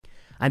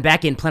I'm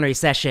back in plenary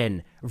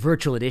session,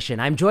 virtual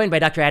edition. I'm joined by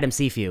Dr. Adam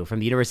Cifu from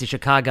the University of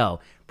Chicago,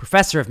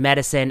 professor of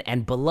medicine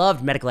and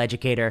beloved medical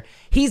educator.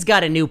 He's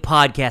got a new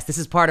podcast. This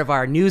is part of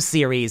our new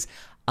series,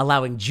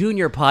 allowing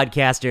junior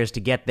podcasters to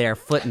get their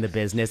foot in the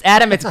business.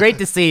 Adam, it's great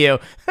to see you.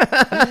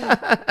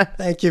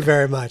 Thank you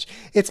very much.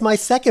 It's my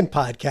second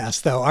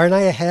podcast, though. Aren't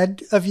I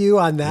ahead of you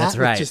on that? That's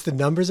right. With just the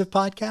numbers of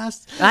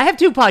podcasts? I have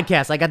two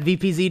podcasts. I got the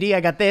VPZD,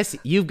 I got this.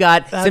 You've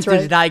got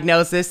Symptoms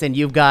Diagnosis, and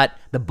you've got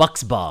the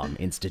Bucksbaum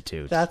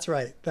Institute. That's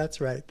right.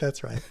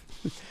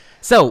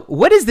 So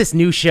what is this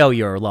new show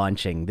you're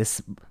launching,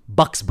 this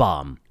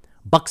Bucksbaum?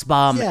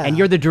 And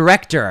you're the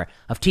director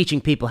of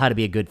teaching people how to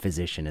be a good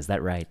physician. Is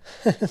that right?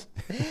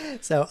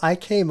 So I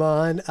came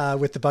on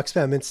with the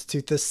Bucksbaum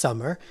Institute this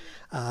summer.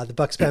 The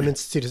Bucksbaum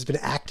Institute has been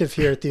active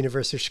here at the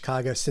University of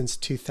Chicago since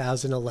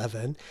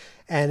 2011.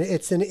 And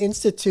it's an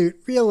institute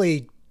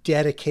really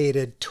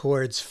dedicated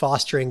towards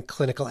fostering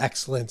clinical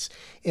excellence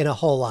in a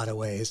whole lot of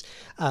ways.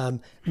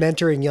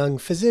 Mentoring young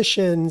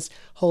physicians,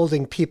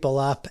 holding people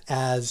up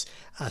as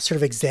sort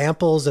of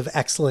examples of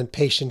excellent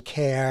patient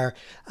care,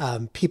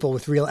 people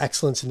with real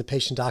excellence in the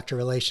patient-doctor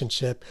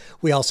relationship.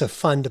 We also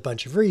fund a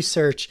bunch of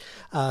research.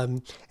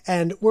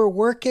 And we're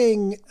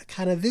working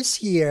kind of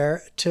this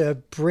year to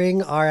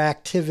bring our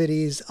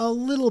activities a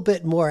little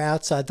bit more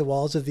outside the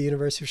walls of the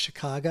University of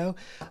Chicago.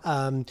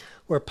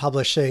 We're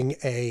publishing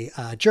a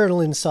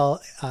journal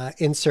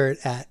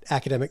insert at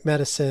Academic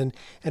Medicine,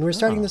 and we're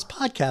starting this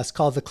podcast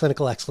called the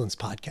Clinical Excellence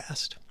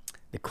Podcast.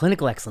 The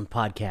Clinical Excellence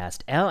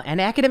Podcast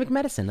and Academic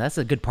Medicine. That's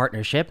a good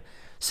partnership.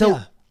 So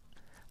yeah.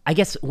 I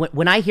guess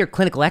when I hear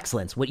clinical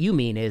excellence, what you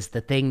mean is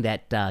the thing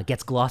that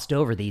gets glossed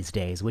over these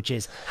days, which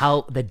is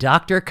how the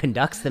doctor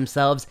conducts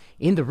themselves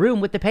in the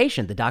room with the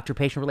patient, the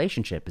doctor-patient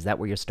relationship. Is that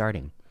where you're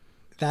starting?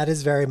 That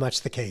is very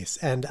much the case.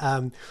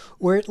 And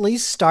we're at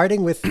least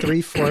starting with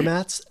three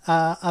formats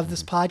of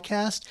this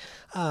podcast.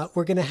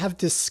 We're going to have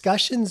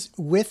discussions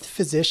with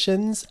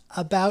physicians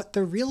about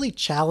the really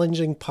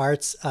challenging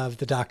parts of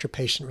the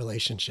doctor-patient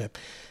relationship.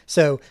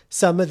 So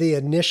some of the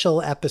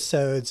initial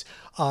episodes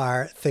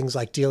are things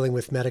like dealing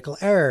with medical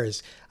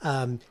errors,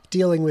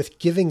 dealing with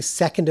giving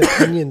second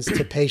opinions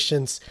to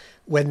patients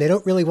when they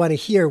don't really want to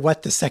hear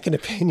what the second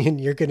opinion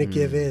you're going to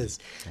give is,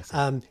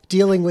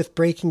 dealing with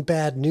breaking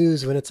bad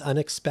news when it's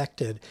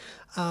unexpected.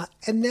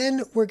 And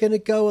then we're going to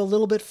go a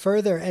little bit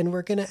further, and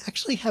we're going to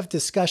actually have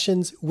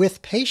discussions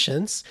with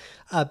patients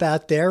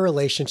about their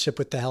relationship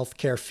with the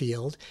healthcare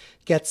field,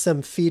 get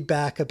some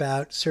feedback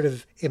about sort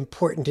of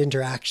important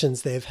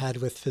interactions they've had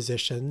with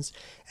physicians.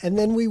 And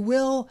then we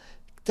will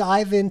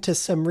dive into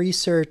some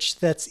research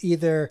that's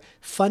either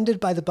funded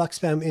by the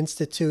Bucksbaum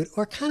Institute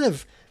or kind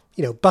of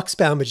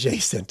Bucksbaum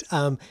adjacent,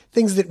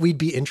 things that we'd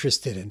be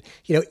interested in.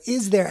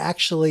 Is there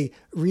actually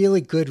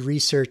really good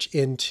research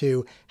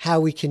into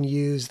how we can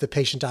use the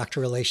patient-doctor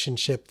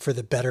relationship for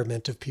the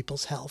betterment of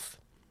people's health?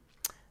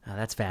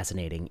 That's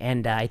fascinating.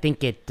 And I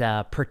think it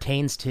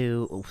pertains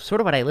to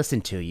sort of what I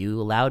listened to. You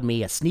allowed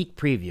me a sneak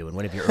preview in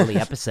one of your early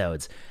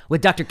episodes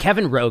with Dr.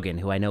 Kevin Rogan,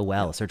 who I know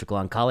well, a surgical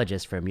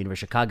oncologist from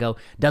University of Chicago,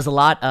 does a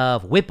lot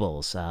of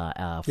Whipples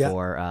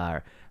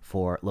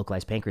for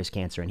localized pancreas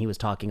cancer. And he was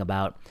talking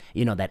about,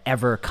 that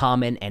ever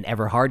common and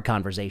ever hard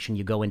conversation.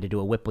 You go in to do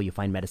a Whipple, you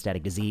find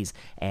metastatic disease,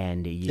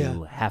 and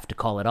you have to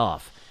call it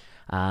off.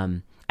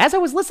 As I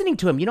was listening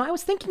to him, I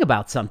was thinking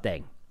about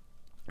something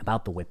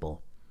about the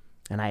Whipple.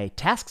 And I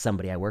tasked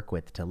somebody I work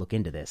with to look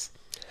into this.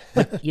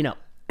 But,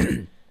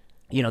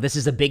 this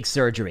is a big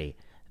surgery.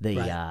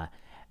 The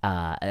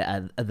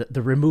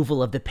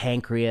removal of the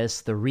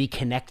pancreas, the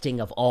reconnecting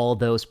of all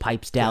those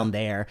pipes down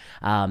there.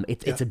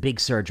 It's a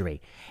big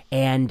surgery.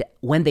 And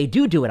when they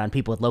do it on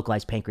people with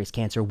localized pancreas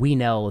cancer, we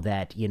know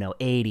that,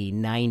 80,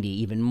 90,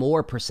 even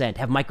more %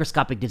 have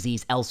microscopic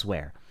disease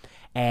elsewhere.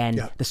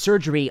 And the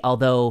surgery,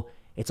 although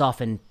it's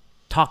often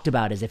talked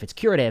about as if it's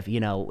curative,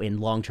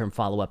 in long-term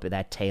follow-up,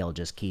 that tail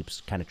just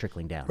keeps kind of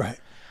trickling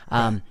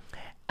down.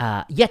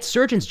 Yet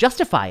surgeons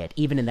justify it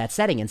even in that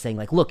setting and saying,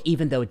 like, look,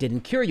 even though it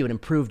didn't cure you, it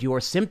improved your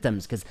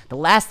symptoms, because the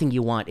last thing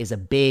you want is a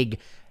big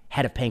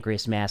head of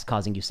pancreas mass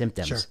causing you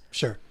symptoms.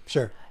 Sure.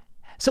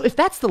 So if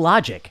that's the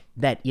logic,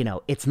 that,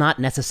 it's not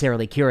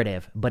necessarily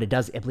curative, but it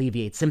does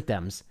alleviate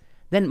symptoms,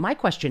 then my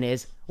question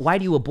is, why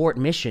do you abort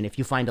mission if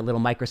you find a little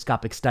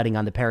microscopic studding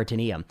on the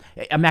peritoneum,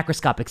 a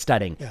macroscopic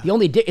studding?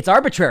 It's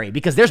arbitrary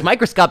because there's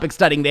microscopic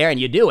studding there and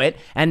you do it.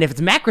 And if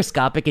it's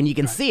macroscopic and you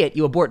can see it,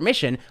 you abort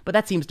mission. But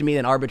that seems to me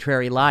an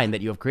arbitrary line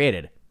that you have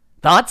created.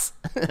 Thoughts?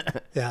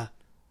 Yeah.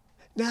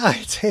 No,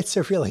 it's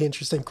a really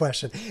interesting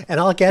question. And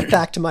I'll get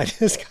back to my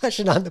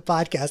discussion on the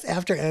podcast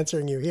after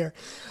answering you here.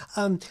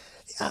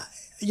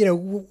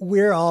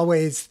 We're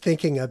always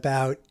thinking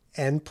about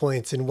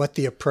endpoints and what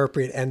the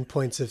appropriate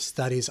endpoints of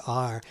studies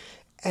are.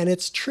 And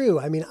it's true.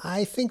 I mean,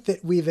 I think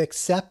that we've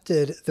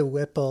accepted the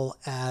Whipple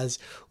as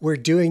we're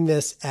doing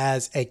this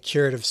as a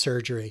curative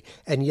surgery.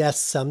 And yes,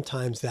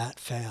 sometimes that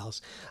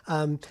fails.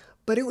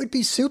 But it would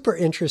be super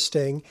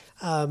interesting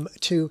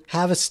to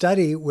have a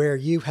study where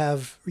you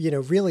have,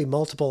 really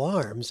multiple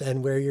arms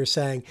and where you're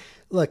saying,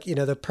 look,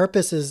 the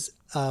purposes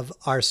of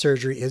our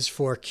surgery is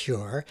for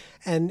cure.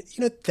 And,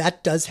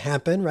 that does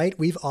happen, right?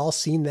 We've all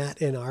seen that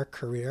in our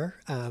career.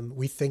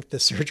 We think the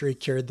surgery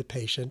cured the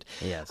patient.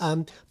 Yes.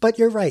 But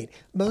you're right.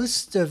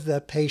 Most of the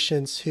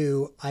patients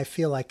who I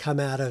feel like come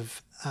out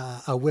of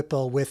a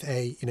Whipple with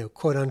a,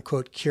 quote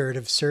unquote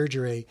curative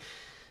surgery,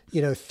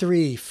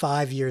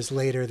 3-5 years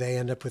later, they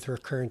end up with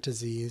recurrent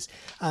disease.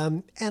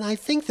 And I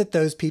think that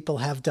those people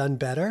have done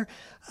better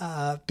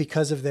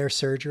because of their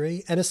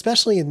surgery. And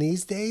especially in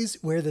these days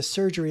where the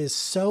surgery is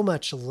so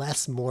much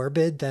less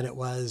morbid than it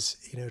was,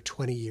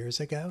 20 years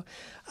ago.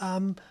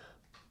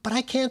 But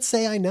I can't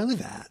say I know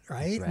that,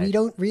 right? We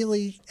don't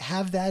really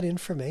have that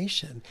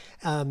information.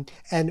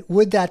 And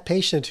would that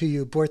patient who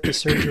you abort the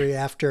surgery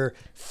after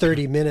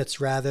 30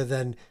 minutes rather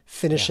than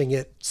finishing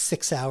it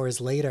 6 hours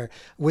later,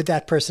 would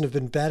that person have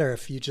been better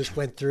if you just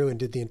went through and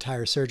did the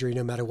entire surgery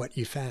no matter what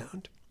you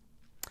found?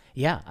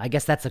 Yeah, I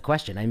guess that's the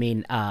question. I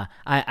mean,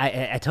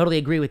 I totally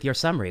agree with your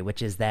summary,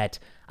 which is that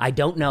I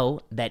don't know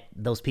that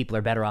those people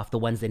are better off, the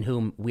ones in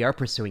whom we are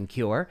pursuing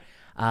cure.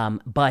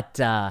 But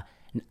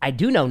I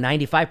do know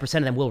 95%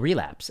 of them will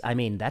relapse. I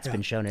mean, that's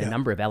been shown in a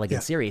number of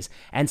elegant series.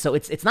 And so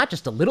it's not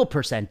just a little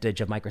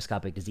percentage of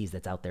microscopic disease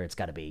that's out there. It's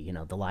got to be,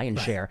 the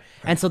lion's share.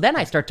 And so then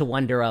I start to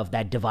wonder of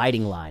that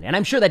dividing line. And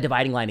I'm sure that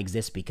dividing line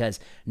exists because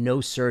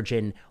no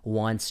surgeon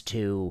wants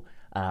to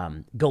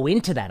go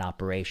into that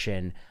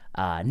operation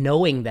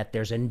knowing that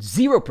there's a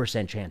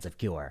 0% chance of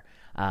cure.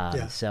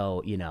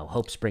 So,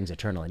 hope springs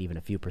eternal, and even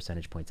a few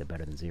percentage points are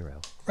better than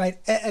zero. Right.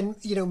 And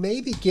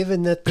maybe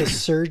given that the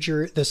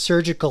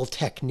surgical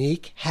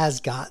technique has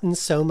gotten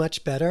so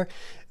much better,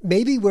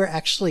 maybe we're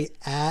actually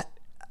at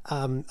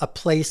a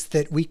place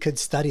that we could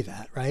study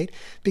that, right?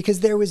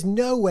 Because there was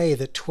no way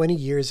that 20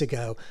 years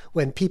ago,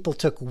 when people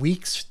took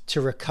weeks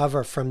to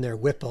recover from their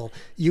Whipple,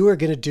 you were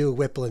going to do a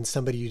Whipple in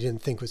somebody you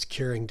didn't think was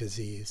curing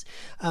disease.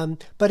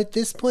 But at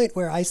this point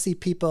where I see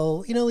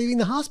people, leaving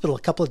the hospital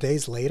a couple of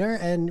days later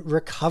and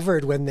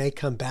recovered when they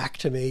come back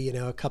to me,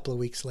 a couple of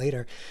weeks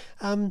later,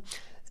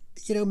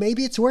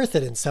 maybe it's worth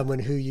it in someone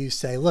who you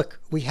say, look,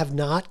 we have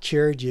not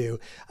cured you,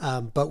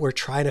 but we're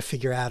trying to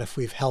figure out if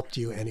we've helped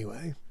you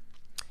anyway.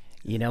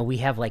 We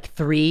have like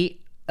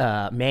 3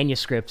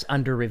 manuscripts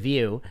under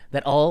review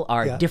that all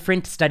are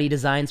different study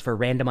designs for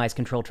randomized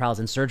controlled trials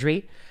in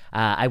surgery.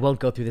 I won't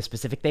go through the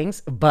specific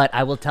things, but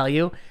I will tell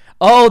you,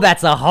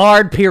 that's a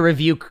hard peer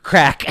review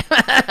crack.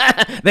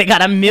 They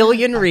got a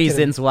million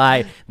reasons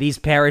why these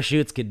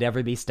parachutes could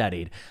never be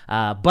studied.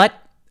 But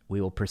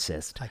we will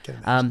persist. I can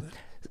imagine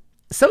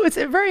that. So it's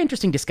a very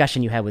interesting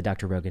discussion you had with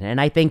Dr. Rogan.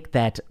 And I think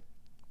that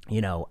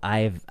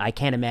I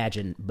can't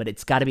imagine, but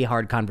it's got to be a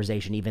hard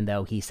conversation, even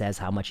though he says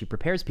how much he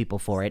prepares people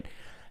for it,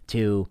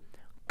 to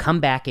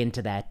come back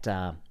into that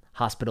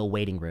hospital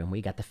waiting room.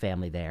 We got the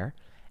family there,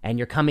 and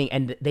you're coming,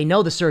 and they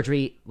know the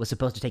surgery was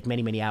supposed to take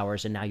many, many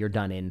hours, and now you're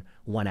done in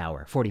 1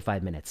 hour,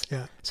 45 minutes.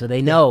 Yeah. So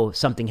they know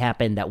something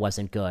happened that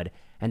wasn't good,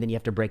 and then you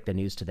have to break the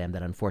news to them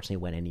that unfortunately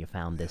went in and you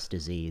found this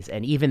disease.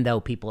 And even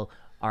though people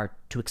are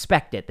to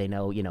expect it, they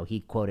know, he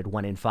quoted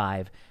 1 in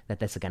 5 that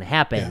this is going to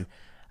happen.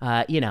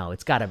 Yeah.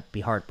 It's got to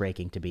be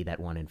heartbreaking to be that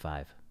 1 in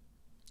 5.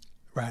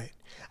 Right.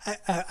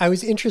 I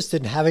was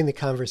interested in having the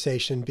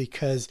conversation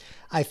because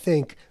I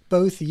think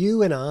both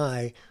you and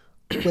I,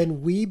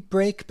 when we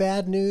break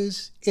bad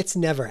news, it's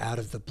never out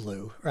of the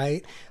blue,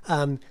 right?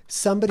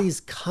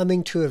 Somebody's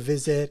coming to a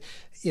visit,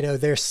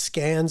 their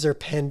scans are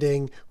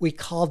pending. We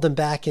called them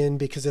back in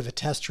because of a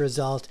test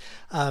result.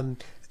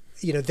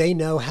 They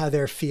know how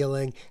they're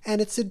feeling.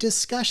 And it's a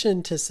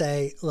discussion to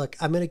say, look,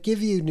 I'm going to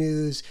give you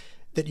news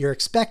that you're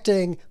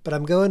expecting, but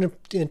I'm going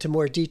into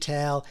more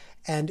detail.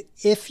 And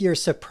if you're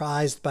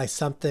surprised by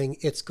something,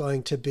 it's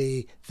going to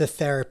be the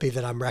therapy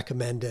that I'm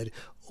recommended,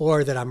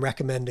 or that I'm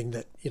recommending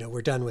that,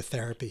 we're done with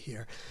therapy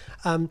here.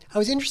 I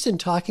was interested in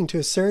talking to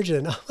a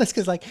surgeon almost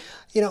because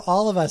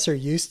all of us are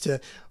used to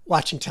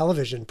watching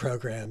television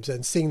programs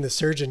and seeing the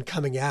surgeon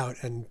coming out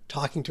and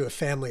talking to a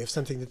family of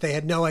something that they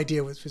had no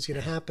idea was going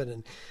to happen.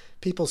 And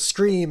people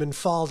scream and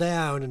fall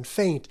down and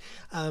faint.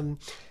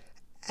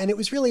 And it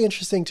was really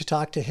interesting to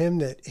talk to him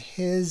that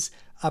his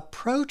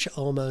approach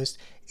almost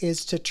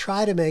is to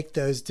try to make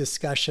those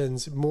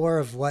discussions more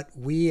of what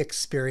we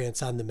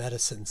experience on the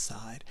medicine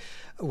side,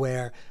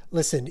 where,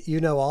 listen,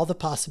 all the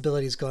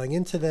possibilities going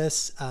into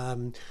this.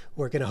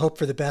 We're going to hope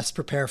for the best,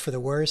 prepare for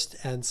the worst.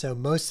 And so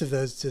most of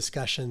those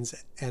discussions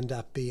end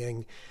up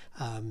being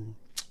a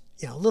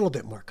little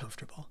bit more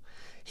comfortable.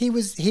 He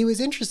was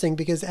interesting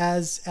because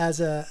as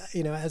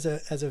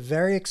a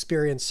very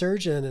experienced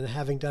surgeon and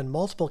having done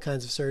multiple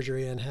kinds of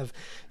surgery and have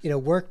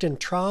worked in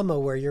trauma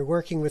where you're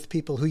working with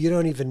people who you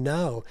don't even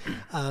know,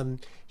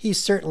 he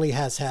certainly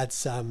has had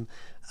some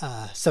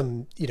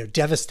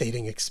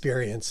devastating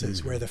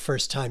experiences where the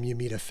first time you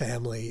meet a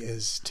family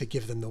is to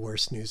give them the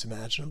worst news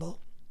imaginable.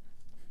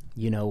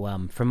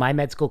 From my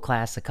med school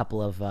class a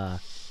couple of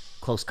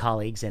close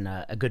colleagues and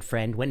a good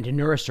friend went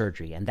into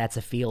neurosurgery, and that's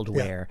a field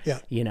where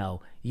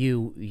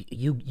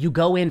you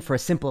go in for a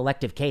simple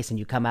elective case and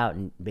you come out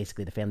and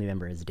basically the family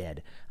member is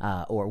dead,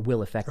 or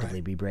will effectively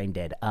be brain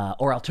dead,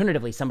 or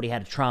alternatively somebody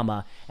had a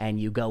trauma and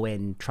you go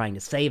in trying to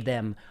save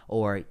them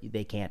or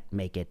they can't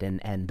make it,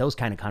 and those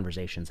kind of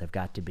conversations have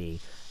got to be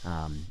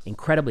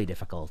incredibly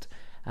difficult.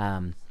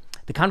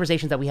 The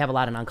conversations that we have a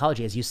lot in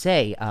oncology, as you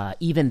say,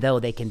 even though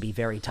they can be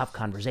very tough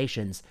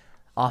conversations,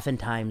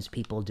 oftentimes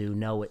people do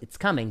know it's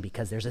coming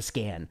because there's a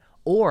scan.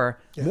 Or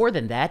more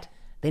than that,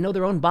 they know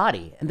their own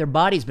body, and their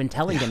body's been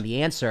telling them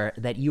the answer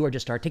that you are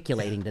just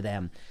articulating to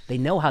them. They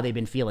know how they've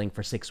been feeling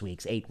for 6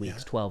 weeks, 8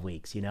 weeks, 12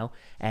 weeks,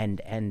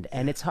 and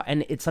it's hard,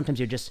 and it's sometimes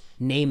you're just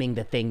naming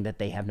the thing that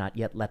they have not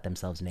yet let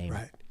themselves name.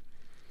 Right.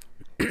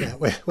 Yeah,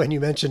 when you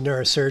mentioned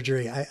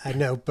neurosurgery, I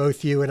know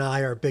both you and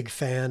I are a big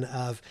fan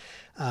of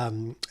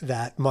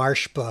that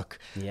Marsh book,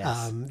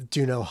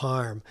 Do No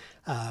Harm,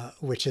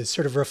 which is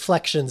sort of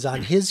reflections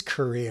on his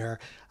career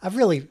of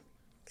really,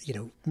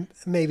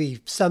 maybe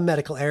some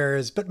medical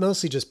errors, but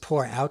mostly just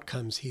poor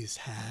outcomes he's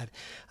had.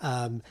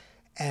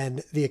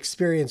 And the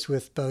experience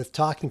with both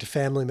talking to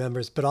family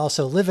members, but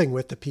also living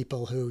with the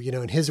people who,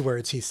 in his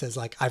words, he says,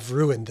 like, I've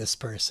ruined this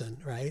person,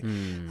 right?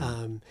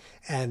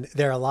 And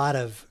there are a lot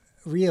of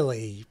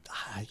really,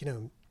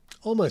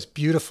 almost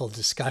beautiful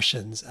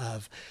discussions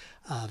of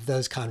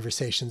those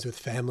conversations with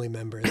family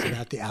members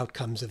about the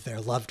outcomes of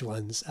their loved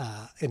ones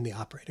in the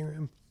operating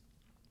room.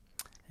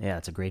 Yeah,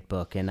 it's a great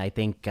book, and I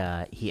think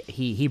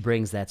he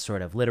brings that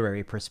sort of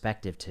literary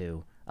perspective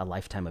to a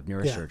lifetime of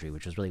neurosurgery,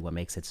 which is really what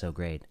makes it so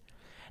great.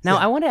 Now,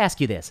 I want to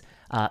ask you this: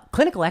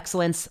 clinical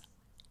excellence.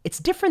 It's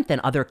different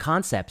than other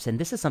concepts, and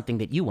this is something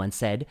that you once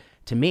said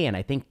to me, and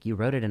I think you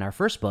wrote it in our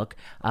first book,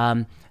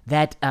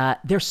 that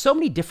there's so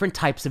many different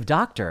types of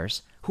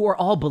doctors who are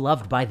all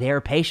beloved by their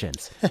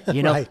patients.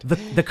 Right.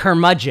 the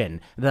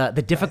curmudgeon,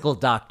 the difficult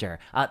doctor,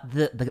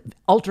 the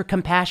ultra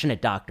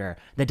compassionate doctor,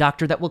 the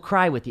doctor that will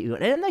cry with you,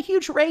 and a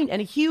huge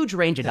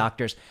range of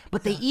doctors.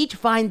 But they each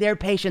find their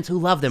patients who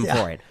love them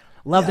for it,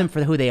 love them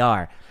for who they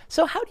are.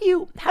 So how do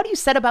you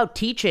set about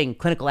teaching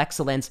clinical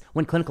excellence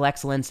when clinical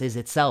excellence is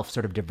itself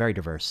sort of very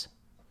diverse?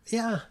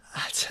 Yeah,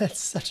 that's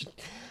such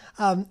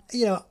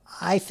a,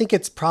 I think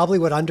it's probably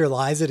what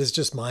underlies it is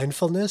just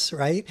mindfulness,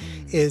 right?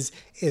 Is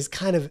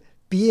kind of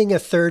being a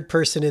third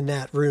person in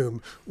that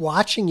room,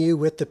 watching you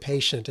with the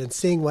patient and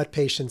seeing what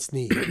patients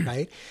need,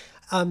 right?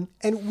 And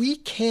we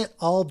can't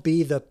all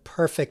be the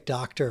perfect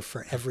doctor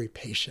for every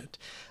patient.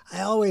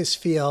 I always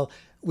feel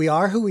we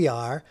are who we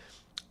are.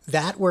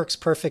 That works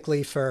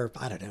perfectly for,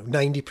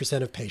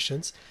 90% of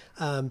patients.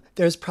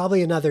 There's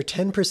probably another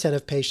 10%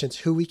 of patients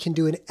who we can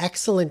do an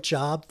excellent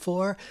job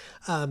for,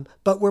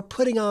 but we're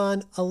putting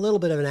on a little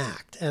bit of an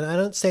act. And I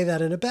don't say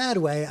that in a bad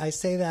way. I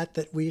say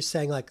that we're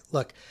saying, like,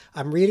 look,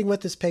 I'm reading what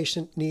this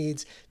patient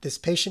needs. This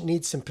patient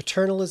needs some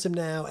paternalism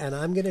now, and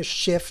I'm going to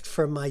shift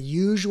from my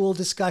usual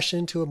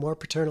discussion to a more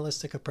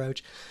paternalistic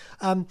approach.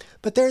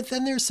 But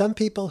there's some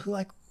people who,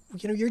 like,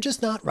 you're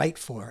just not right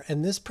for,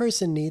 and this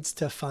person needs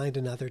to find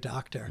another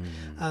doctor.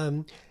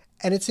 And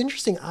it's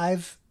interesting.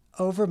 I've,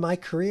 over my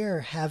career,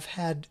 have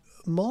had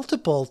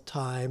multiple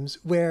times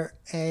where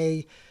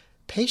a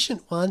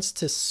patient wants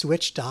to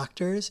switch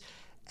doctors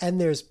and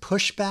there's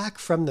pushback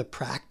from the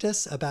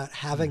practice about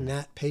having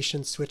that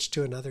patient switch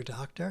to another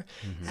doctor.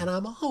 And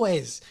I'm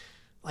always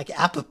like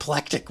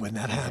apoplectic when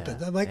that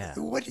happens. I'm like,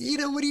 what are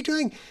you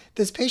doing?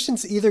 This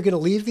patient's either going to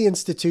leave the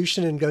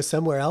institution and go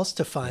somewhere else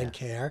to find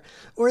care,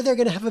 or they're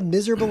going to have a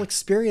miserable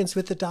experience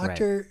with the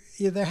doctor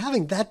they're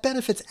having. That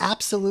benefits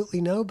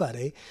absolutely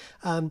nobody.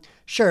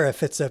 Sure,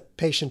 if it's a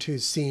patient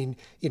who's seen,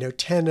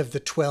 10 of the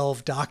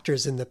 12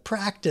 doctors in the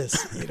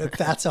practice,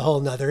 that's a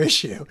whole nother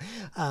issue.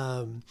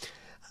 But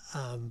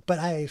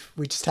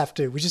we just have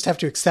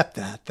to accept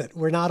that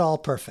we're not all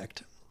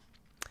perfect.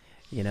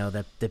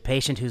 The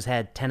patient who's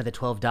had 10 of the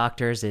 12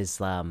 doctors is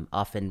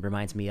often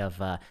reminds me of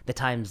the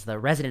times the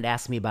resident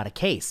asked me about a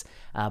case,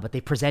 but they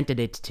presented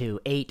it to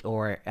 8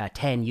 or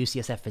 10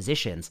 UCSF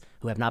physicians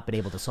who have not been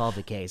able to solve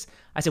the case.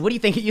 I said, what do you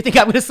think? You think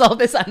I'm going to solve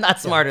this? I'm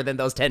not smarter than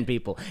those 10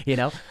 people,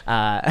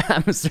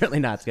 I'm certainly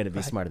not going to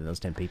be smarter than those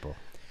 10 people.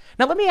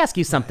 Now, let me ask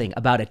you something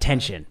about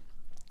attention.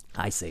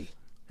 I see.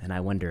 And I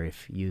wonder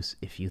if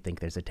you think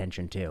there's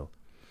attention too.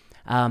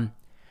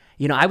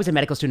 I was a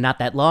medical student not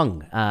that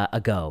long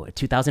ago,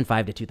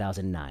 2005 to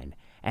 2009,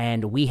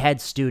 and we had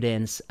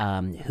students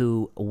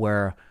who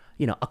were,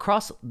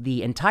 across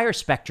the entire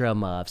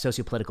spectrum of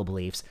sociopolitical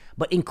beliefs,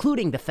 but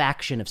including the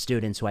faction of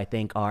students who I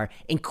think are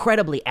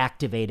incredibly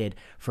activated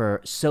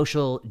for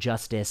social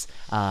justice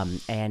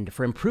and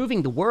for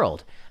improving the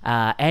world.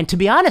 And to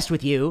be honest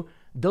with you,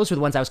 those were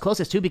the ones I was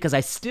closest to because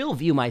I still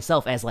view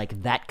myself as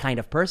like that kind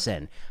of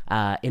person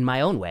in my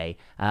own way.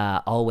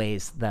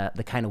 Always the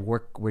kind of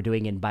work we're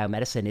doing in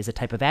biomedicine is a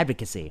type of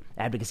advocacy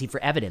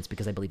for evidence,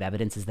 because I believe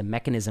evidence is the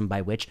mechanism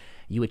by which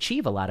you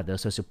achieve a lot of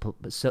those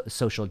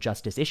social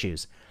justice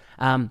issues.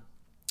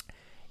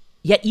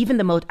 Yet even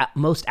the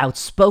most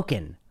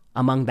outspoken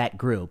among that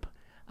group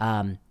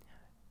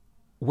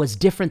was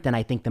different than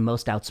I think the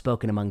most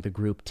outspoken among the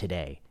group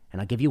today.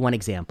 And I'll give you one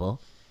example.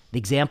 The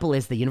example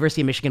is the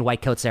University of Michigan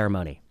white coat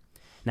ceremony.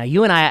 Now,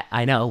 you and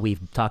I know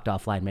we've talked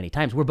offline many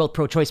times, we're both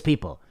pro-choice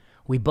people.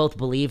 We both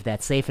believe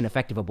that safe and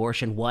effective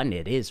abortion, one,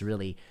 it is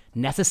really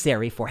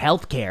necessary for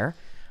health care.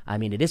 I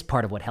mean, it is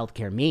part of what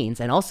healthcare means.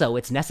 And also,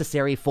 it's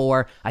necessary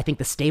for, I think,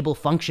 the stable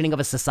functioning of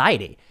a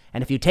society.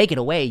 And if you take it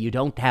away, you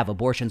don't have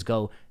abortions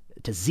go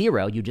to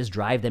zero. You just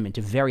drive them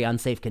into very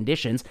unsafe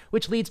conditions,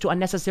 which leads to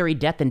unnecessary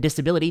death and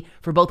disability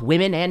for both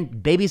women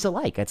and babies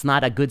alike. It's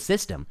not a good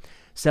system.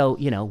 So,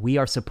 we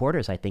are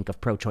supporters, I think, of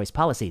pro-choice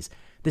policies.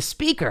 The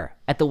speaker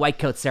at the white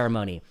coat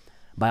ceremony,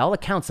 by all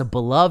accounts, a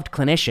beloved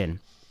clinician.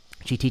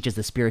 She teaches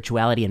the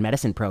spirituality and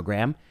medicine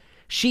program.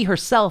 She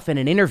herself, in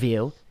an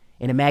interview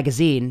in a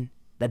magazine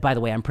that, by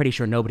the way, I'm pretty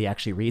sure nobody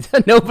actually reads.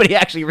 Nobody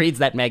actually reads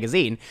that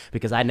magazine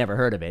because I never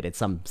heard of it. It's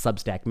some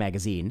Substack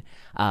magazine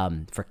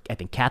for, I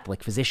think,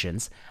 Catholic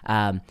physicians.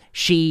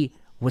 She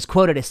was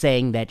quoted as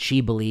saying that she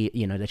believed,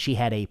 that she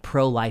had a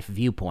pro-life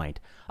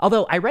viewpoint.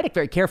 Although I read it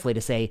very carefully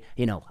to say,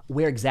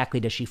 where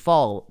exactly does she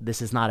fall?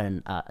 This is not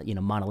an,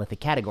 monolithic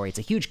category. It's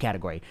a huge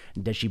category.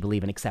 Does she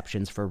believe in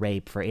exceptions for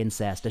rape, for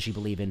incest? Does she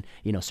believe in,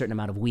 a certain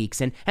amount of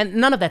weeks? And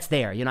none of that's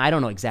there. I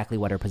don't know exactly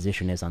what her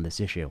position is on this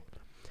issue.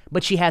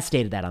 But she has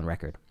stated that on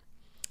record.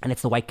 And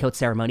it's the white coat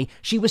ceremony.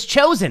 She was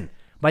chosen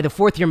by the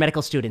fourth-year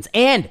medical students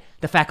and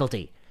the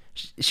faculty.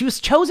 She was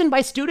chosen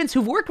by students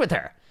who've worked with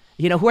her,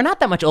 who are not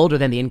that much older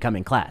than the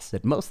incoming class.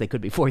 At most, they could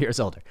be 4 years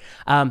older.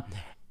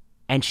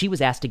 And she was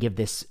asked to give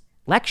this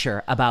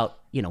lecture about,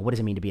 what does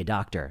it mean to be a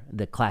doctor,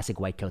 the classic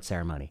white coat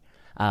ceremony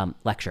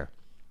lecture.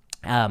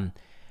 And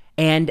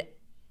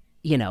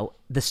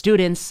the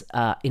students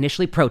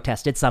initially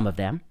protested, some of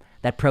them.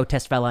 That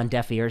protest fell on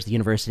deaf ears. The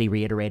university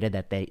reiterated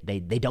that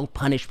they don't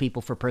punish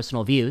people for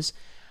personal views.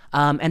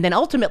 And then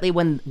ultimately,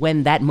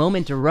 when that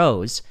moment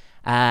arose,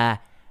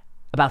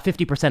 about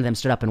 50% of them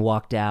stood up and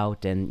walked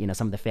out, and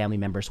some of the family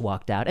members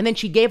walked out. And then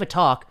she gave a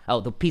talk. Oh,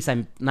 the piece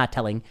I'm not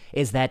telling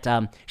is that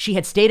she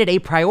had stated a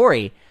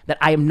priori that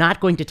I am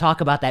not going to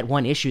talk about that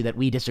one issue that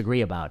we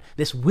disagree about.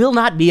 This will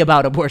not be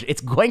about abortion.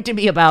 It's going to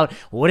be about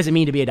what does it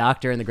mean to be a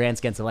doctor in the grand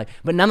scheme of life.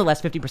 But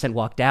nonetheless, 50%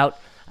 walked out.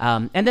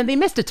 And then they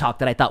missed a talk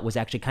that I thought was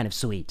actually kind of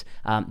sweet.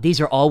 These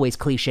are always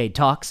cliched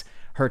talks.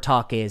 Her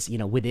talk is,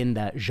 within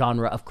the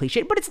genre of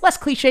cliche, but it's less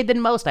cliched than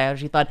most. I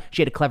actually thought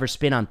she had a clever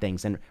spin on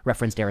things and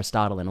referenced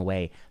Aristotle in a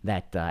way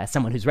that, as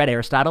someone who's read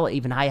Aristotle,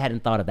 even I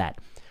hadn't thought of that.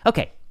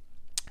 Okay,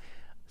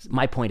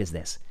 my point is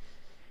this.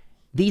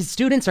 These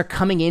students are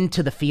coming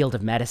into the field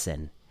of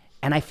medicine,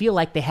 and I feel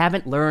like they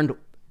haven't learned,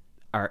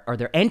 or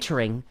they're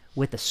entering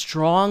with a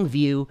strong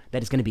view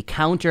that is going to be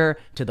counter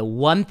to the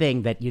one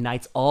thing that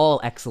unites all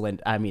the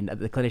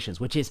clinicians,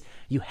 which is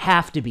you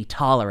have to be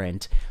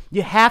tolerant.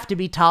 You have to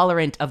be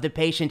tolerant of the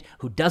patient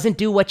who doesn't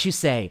do what you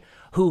say,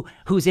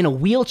 who's in a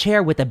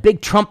wheelchair with a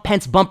big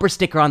Trump-Pence bumper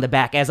sticker on the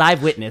back, as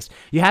I've witnessed.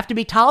 You have to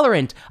be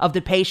tolerant of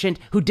the patient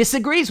who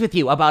disagrees with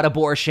you about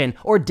abortion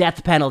or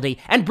death penalty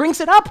and brings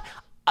it up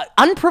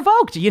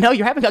unprovoked.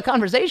 You're having a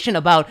conversation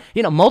about,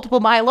 multiple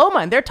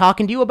myeloma, and they're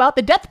talking to you about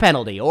the death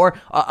penalty or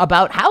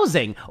about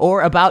housing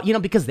or about,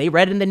 because they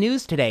read in the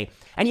news today.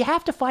 And you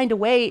have to find a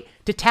way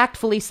to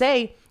tactfully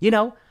say,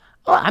 oh,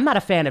 I'm not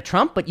a fan of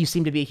Trump, but you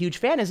seem to be a huge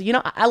fan.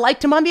 I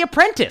liked him on The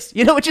Apprentice,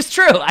 which is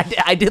true.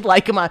 I did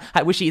like him I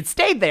wish he had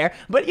stayed there,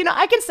 but,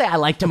 I can say I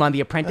liked him on The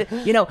Apprentice,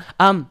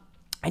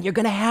 and you're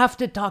going to have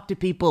to talk to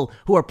people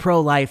who are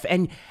pro-life.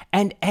 And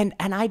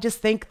I just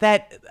think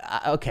that,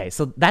 okay,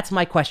 so that's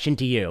my question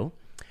to you.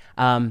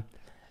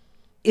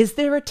 Is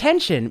there a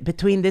tension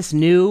between this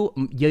new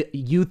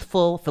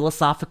youthful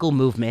philosophical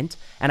movement,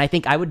 and I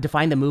think I would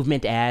define the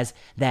movement as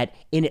that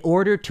in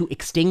order to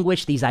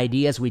extinguish these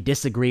ideas we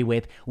disagree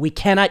with, we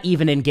cannot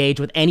even engage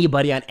with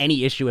anybody on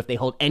any issue if they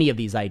hold any of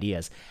these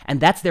ideas. And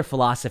that's their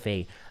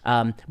philosophy.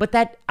 But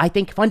that, I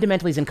think,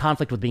 fundamentally is in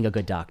conflict with being a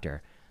good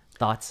doctor.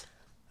 Thoughts?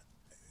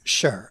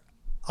 Sure.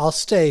 I'll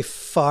stay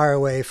far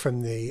away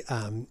from the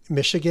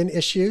Michigan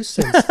issue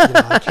since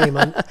I came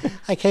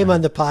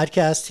on the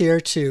podcast here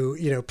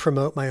to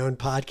promote my own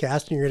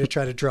podcast, and you're going to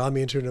try to draw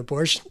me into an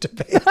abortion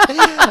debate.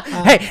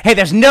 Hey,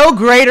 there's no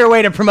greater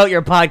way to promote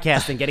your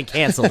podcast than getting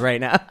canceled right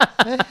now.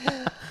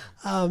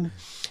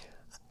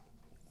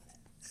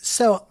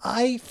 So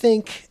I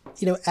think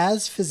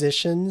as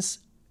physicians,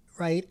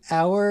 right,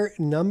 our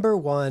number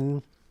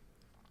one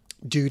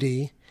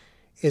duty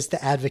is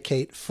to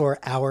advocate for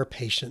our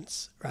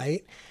patients,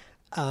 right?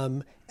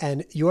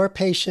 And your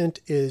patient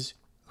is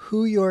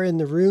who you're in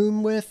the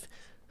room with,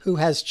 who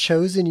has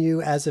chosen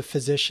you as a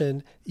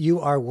physician. You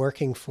are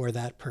working for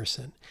that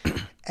person.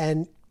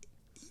 And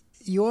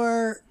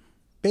you're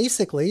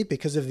basically,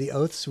 because of the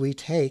oaths we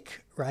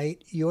take,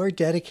 right, you're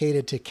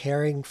dedicated to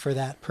caring for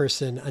that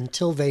person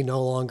until they no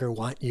longer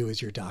want you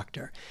as your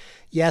doctor.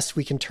 Yes,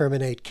 we can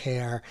terminate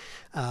care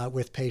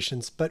with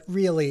patients, but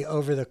really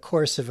over the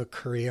course of a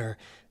career,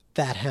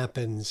 that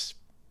happens,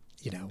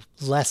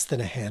 less than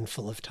a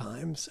handful of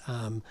times.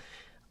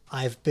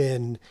 I've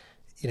been,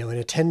 in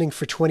attending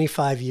for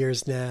 25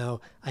 years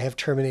now, I have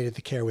terminated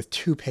the care with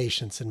 2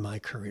 patients in my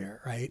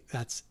career, right?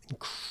 That's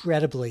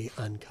incredibly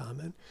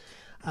uncommon.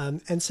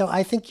 And so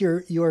I think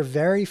your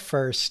very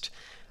first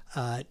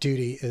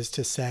duty is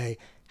to say,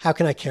 how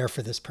can I care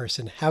for this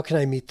person? How can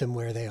I meet them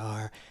where they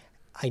are?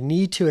 I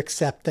need to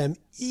accept them,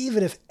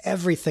 even if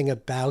everything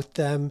about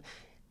them,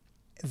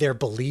 their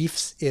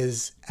beliefs,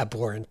 is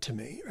abhorrent to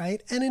me,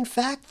 right? And in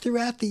fact,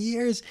 throughout the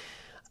years,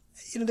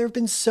 there have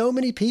been so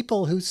many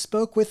people who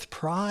spoke with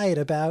pride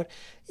about,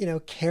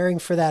 caring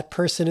for that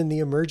person in the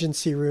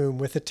emergency room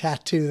with a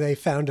tattoo they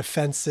found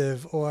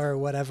offensive or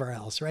whatever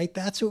else, right?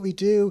 That's what we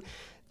do.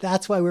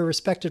 That's why we're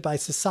respected by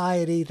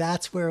society.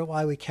 That's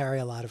why we carry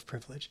a lot of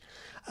privilege.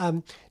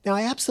 Now,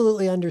 I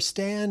absolutely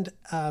understand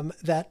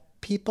that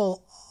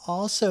people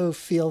also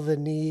feel the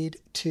need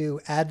to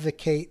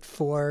advocate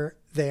for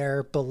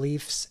their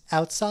beliefs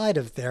outside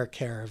of their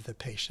care of the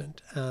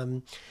patient.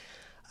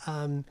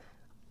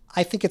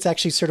 I think it's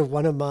actually sort of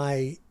one of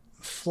my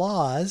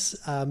flaws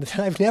that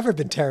I've never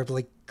been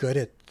terribly good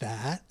at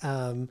that.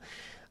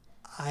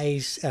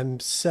 I am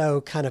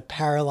so kind of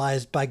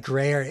paralyzed by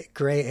gray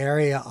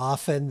area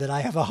often that I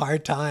have a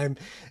hard time,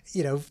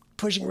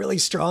 pushing really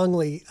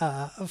strongly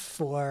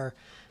for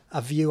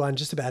a view on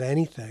just about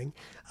anything.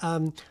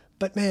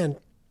 But man,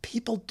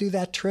 people do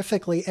that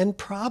terrifically, and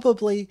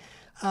probably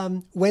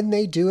when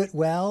they do it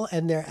well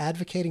and they're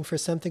advocating for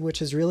something which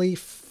is really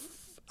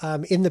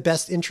in the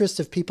best interest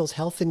of people's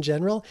health in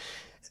general,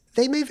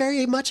 they may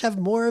very much have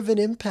more of an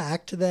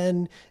impact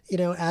than,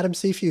 Adam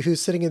Seafood,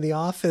 who's sitting in the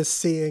office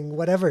seeing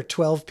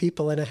 12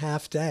 people in a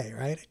half day,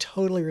 right? I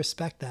totally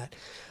respect that.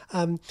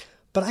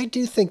 But I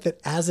do think that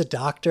as a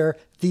doctor,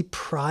 the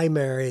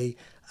primary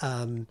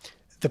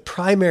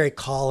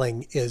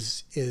calling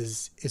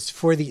is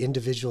for the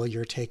individual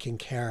you're taking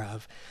care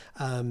of.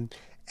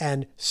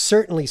 And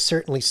certainly,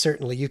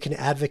 you can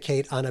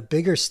advocate on a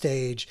bigger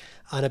stage,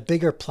 on a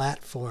bigger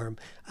platform.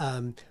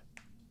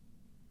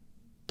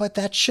 But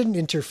that shouldn't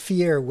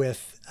interfere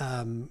with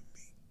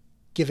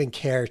giving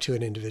care to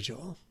an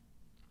individual.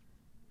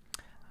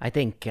 I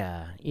think,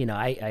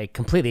 I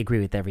completely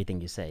agree with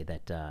everything you say.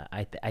 That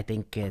I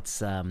think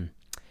it's, and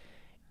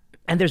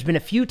there's been a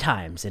few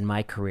times in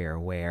my career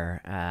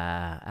where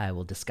I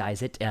will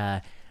disguise it.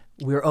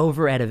 We're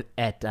over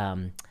at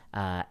the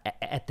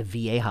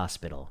VA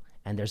hospital,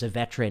 and there's a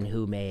veteran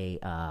who may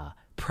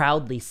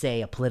proudly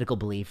say a political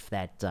belief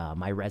that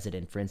my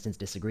resident, for instance,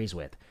 disagrees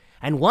with.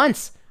 And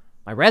once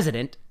my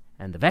resident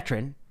and the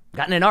veteran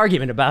got in an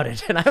argument about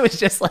it, and I was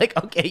just like,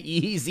 okay,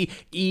 easy,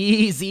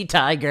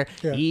 Tiger,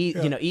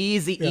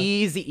 easy,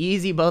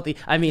 both.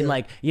 I mean,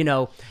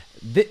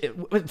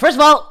 first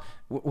of all,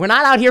 we're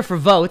not out here for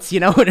votes,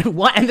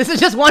 and this is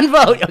just one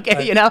vote,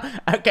 okay, right.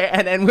 Okay,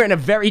 and we're in a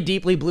very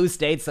deeply blue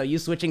state, so you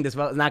switching this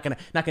vote is not gonna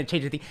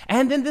change anything.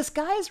 And then this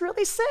guy is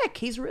really sick.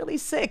 He's really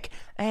sick,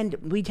 and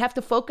we'd have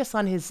to focus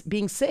on his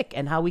being sick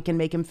and how we can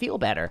make him feel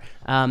better.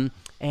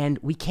 And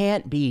we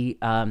can't be,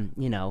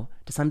 to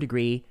some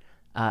degree,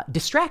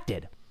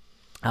 distracted.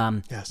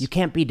 Yes. You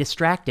can't be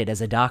distracted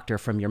as a doctor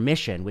from your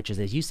mission, which is,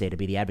 as you say, to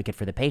be the advocate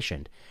for the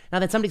patient. Now,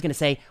 then somebody's going to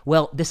say,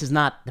 well, this is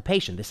not the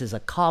patient. This is a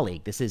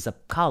colleague.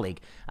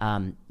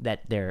 That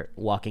they're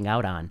walking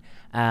out on.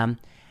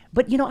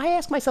 But, I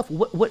ask myself,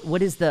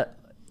 what is the...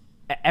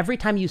 Every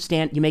time you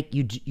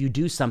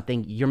do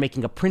something, you're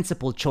making a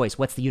principled choice.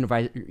 What's the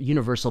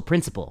universal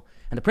principle?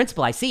 And the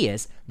principle I see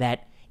is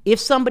that if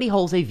somebody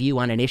holds a view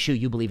on an issue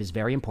you believe is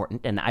very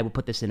important, and I would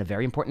put this in a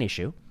very important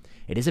issue,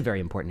 it is a very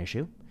important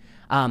issue,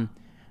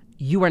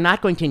 you are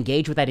not going to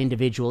engage with that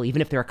individual,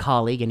 even if they're a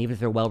colleague and even if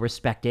they're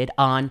well-respected,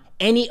 on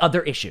any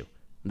other issue.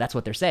 That's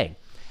what they're saying.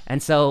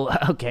 And so,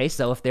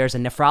 so if there's a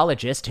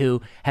nephrologist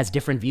who has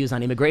different views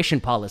on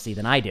immigration policy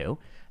than I do,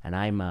 and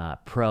I'm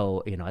pro,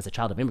 as a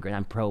child of immigrant,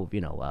 I'm pro,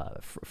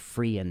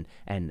 free and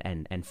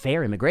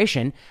fair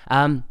immigration,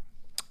 am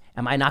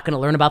I not going to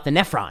learn about the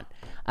nephron?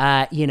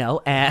 And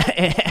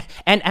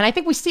I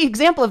think we see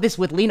example of this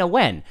with Lena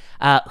Wen,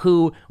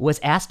 who was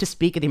asked to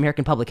speak at the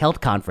American Public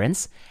Health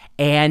Conference,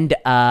 and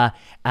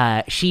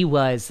she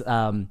was,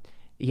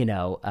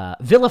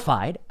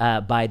 vilified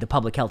by the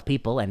public health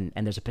people, and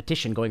there's a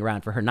petition going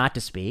around for her not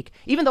to speak,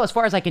 even though, as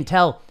far as I can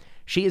tell,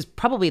 she is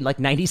probably like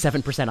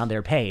 97% on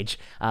their page,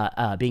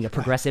 being a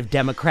progressive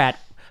Democrat,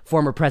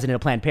 former president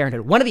of Planned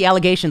Parenthood. One of the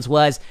allegations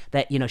was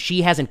that,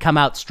 she hasn't come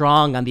out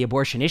strong on the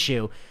abortion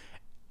issue,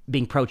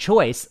 being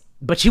pro-choice,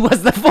 but she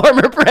was the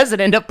former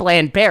president of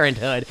Planned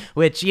Parenthood,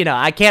 which,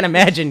 I can't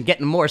imagine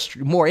getting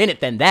more in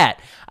it than that.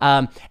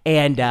 And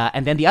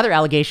then the other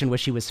allegation was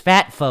she was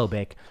fat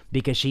phobic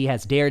because she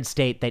has dared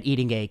state that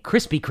eating a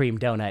Krispy Kreme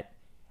donut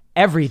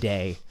every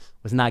day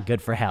was not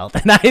good for health.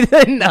 And I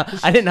didn't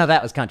know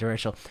that was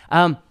controversial.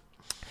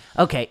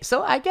 Okay,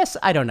 so I guess,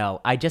 I don't know.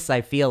 I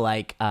feel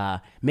like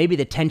maybe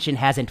the tension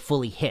hasn't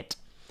fully hit.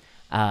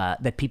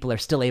 That people are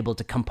still able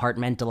to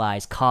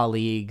compartmentalize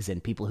colleagues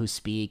and people who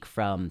speak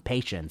from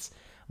patients.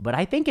 But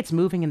I think it's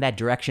moving in that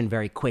direction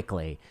very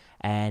quickly.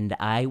 And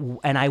I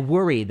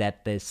worry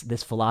that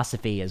this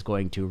philosophy is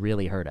going to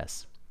really hurt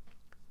us.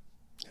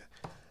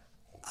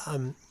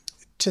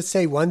 to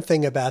say one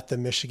thing about the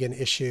Michigan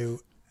issue,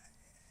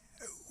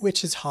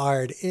 which is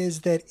hard,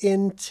 is that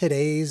in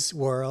today's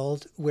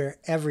world where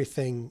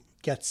everything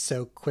gets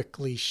so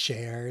quickly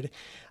shared,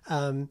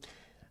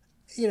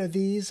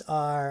 these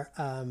are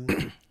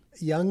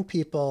young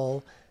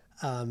people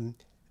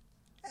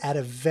at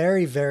a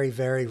very, very,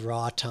 very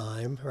raw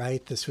time,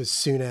 right? This was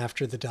soon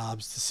after the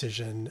Dobbs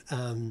decision,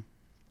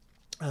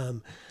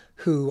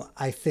 who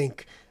I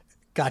think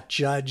got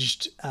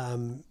judged,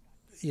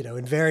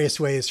 in various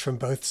ways from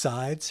both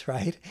sides,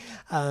 right?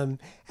 And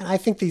I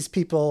think these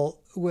people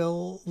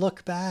will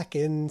look back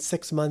in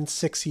 6 months,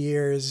 6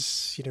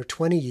 years,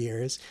 20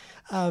 years,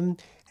 and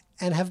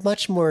have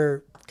much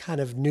more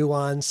kind of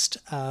nuanced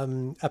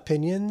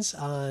opinions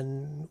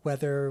on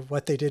whether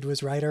what they did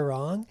was right or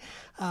wrong.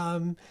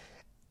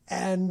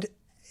 And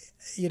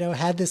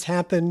had this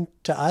happened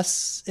to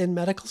us in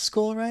medical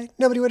school, right?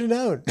 Nobody would have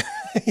known.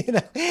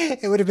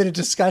 It would have been a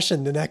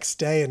discussion the next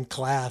day in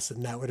class,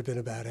 and that would have been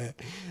about it.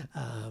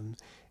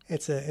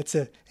 It's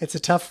a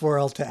tough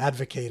world to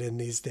advocate in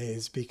these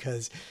days,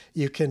 because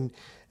you can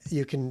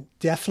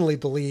definitely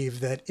believe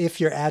that if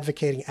you're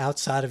advocating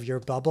outside of your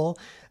bubble,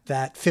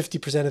 that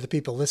 50% of the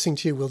people listening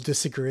to you will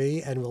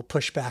disagree and will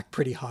push back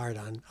pretty hard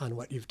on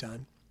what you've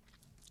done.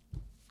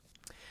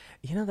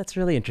 That's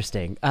really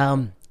interesting.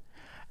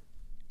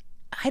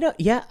 I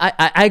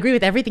agree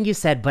with everything you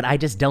said, but I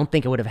just don't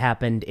think it would have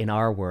happened in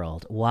our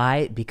world.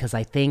 Why? Because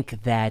I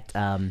think that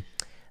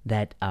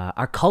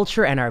our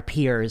culture and our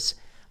peers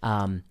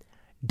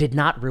did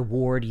not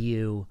reward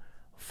you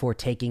for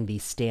taking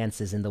these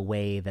stances in the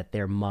way that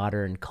their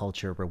modern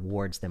culture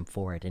rewards them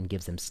for it and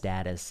gives them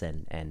status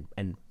and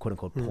quote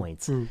unquote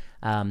points.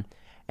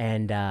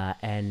 And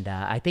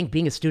I think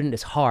being a student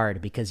is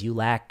hard because you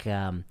lack.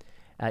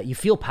 You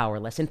feel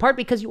powerless, in part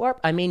because you are.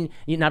 I mean,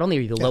 not only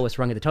are you the lowest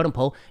rung of the totem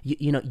pole,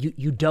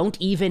 you don't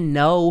even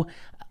know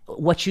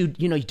what you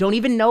don't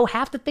even know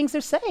half the things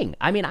they're saying.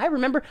 I mean, I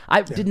remember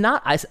did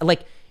not.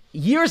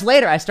 Years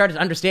later, I started to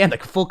understand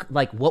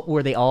what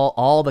were they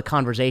all the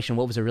conversation,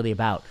 what was it really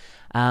about.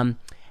 And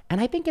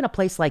I think in a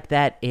place like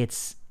that,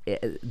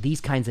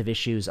 these kinds of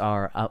issues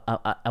are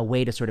a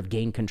way to sort of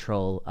gain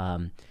control.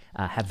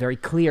 Have very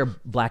clear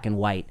black and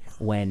white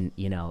when,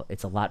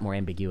 it's a lot more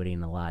ambiguity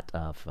and a lot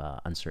of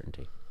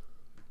uncertainty.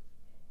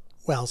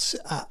 Well,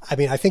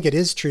 I think it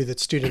is true that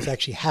students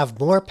actually have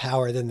more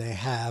power than they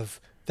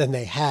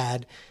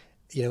had,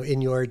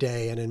 in your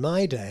day and in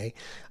my day.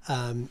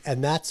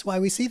 And that's why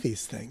we see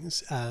these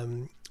things,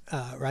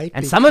 right?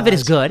 And some of it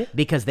is good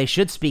because they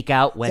should speak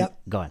out when... Yep.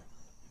 Go on.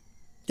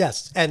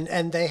 Yes,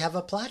 and they have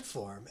a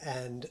platform,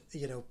 and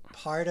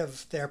part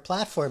of their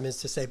platform is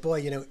to say,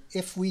 boy,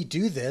 if we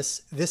do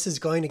this, this is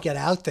going to get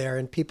out there,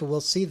 and people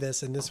will see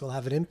this, and this will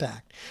have an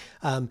impact.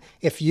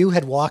 If you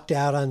had walked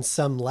out on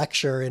some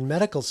lecture in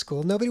medical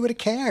school, nobody would have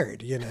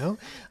cared.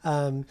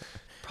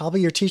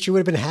 Probably your teacher would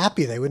have been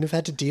happy; they wouldn't have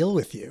had to deal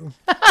with you.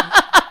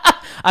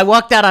 I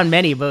walked out on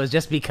many, but it was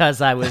just because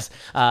I was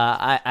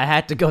I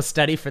had to go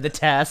study for the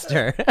test,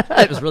 or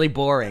it was really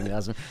boring.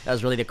 That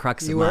was really the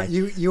crux of mine.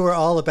 You were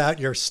all about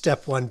your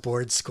step one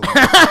board score.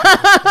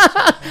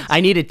 I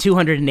needed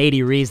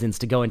 280 reasons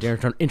to go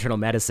into internal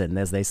medicine,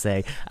 as they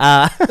say.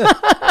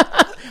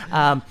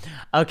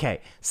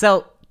 Okay,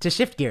 so to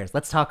shift gears,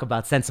 let's talk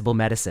about sensible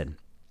medicine.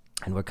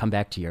 And we'll come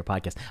back to your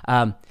podcast.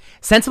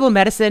 Sensible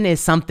medicine is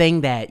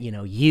something that,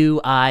 you,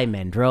 I,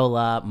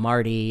 Mandrola,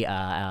 Marty,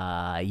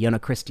 Yona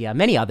Christia,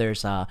 many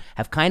others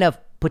have kind of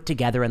put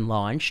together and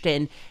launched.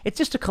 And it's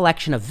just a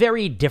collection of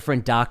very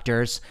different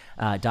doctors,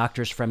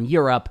 doctors from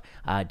Europe,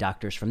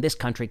 doctors from this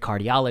country,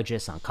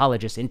 cardiologists,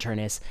 oncologists,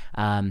 internists,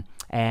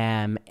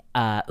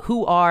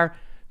 who are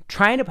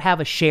trying to have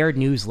a shared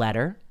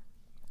newsletter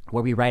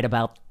where we write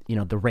about,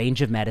 the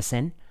range of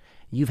medicine.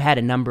 You've had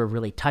a number of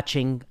really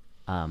touching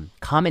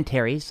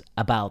commentaries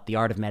about the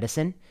art of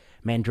medicine.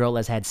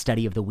 Mandrola's had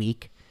study of the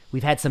week.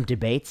 We've had some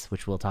debates,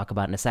 which we'll talk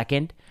about in a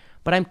second.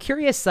 But I'm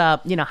curious, how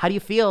do you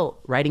feel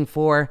writing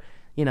for,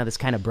 this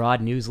kind of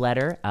broad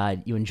newsletter?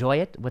 You enjoy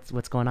it?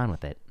 What's going on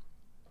with it?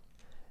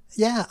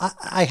 Yeah,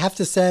 I have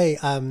to say,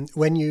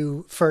 when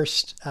you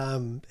first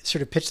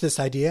sort of pitched this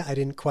idea, I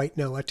didn't quite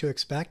know what to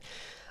expect.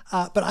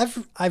 But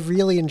I've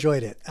really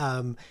enjoyed it.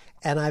 And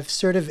I've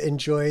sort of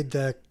enjoyed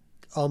the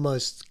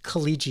almost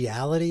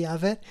collegiality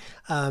of it,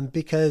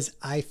 because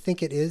I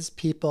think it is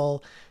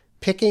people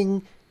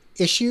picking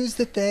issues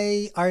that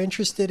they are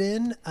interested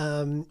in.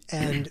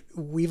 And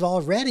we've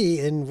already,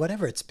 in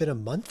whatever, it's been a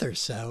month or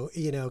so,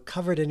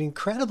 covered an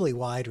incredibly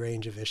wide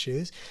range of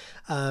issues.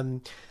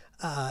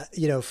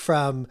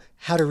 From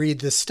how to read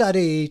the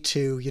study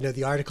to,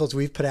 the articles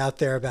we've put out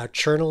there about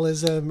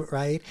journalism,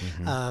 right?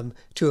 Mm-hmm.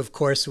 To, of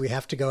course, we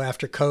have to go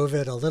after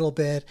COVID a little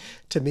bit,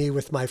 to me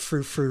with my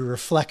frou-frou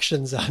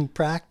reflections on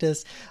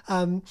practice.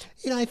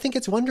 I think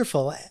it's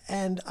wonderful.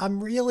 And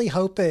I'm really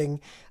hoping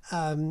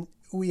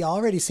we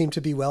already seem to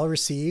be well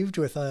received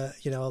with a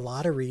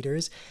lot of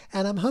readers,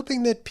 and I'm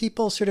hoping that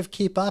people sort of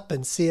keep up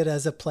and see it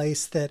as a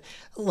place that,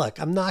 look,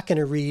 I'm not going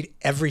to read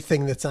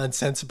everything that's on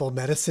Sensible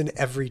Medicine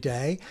every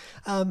day,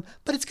 but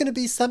it's going to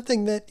be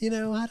something that, I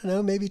don't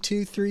know, maybe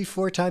 2, 3,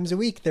 4 times a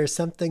week there's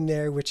something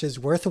there which is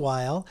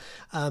worthwhile,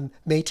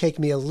 may take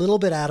me a little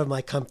bit out of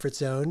my comfort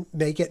zone,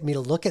 may get me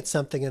to look at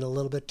something in a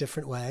little bit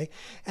different way,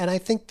 and I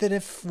think that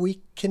if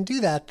we can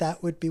do that,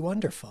 that would be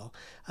wonderful.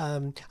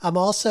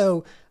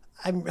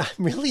 I'm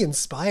really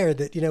inspired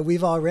that,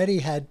 we've already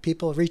had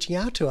people reaching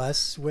out to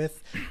us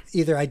with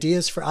either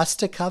ideas for us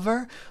to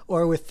cover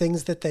or with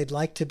things that they'd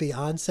like to be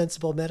on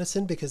Sensible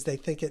Medicine because they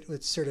think it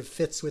would sort of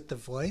fits with the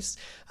voice.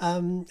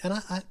 And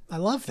I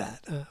love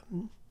that.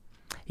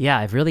 Yeah,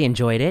 I've really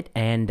enjoyed it,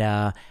 and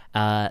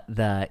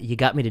you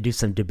got me to do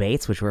some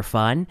debates, which were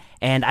fun.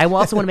 And I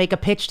also want to make a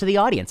pitch to the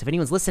audience. If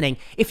anyone's listening,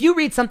 if you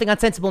read something on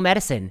Sensible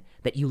Medicine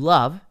that you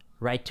love,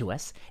 write to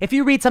us. If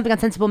you read something on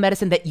Sensible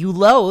Medicine that you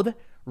loathe,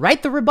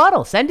 write the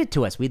rebuttal. Send it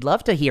to us. We'd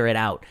love to hear it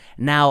out.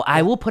 Now,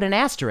 I will put an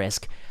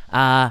asterisk,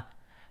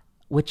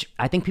 which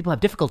I think people have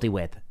difficulty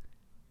with.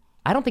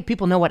 I don't think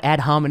people know what ad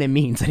hominem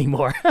means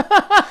anymore.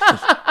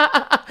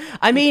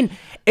 I mean,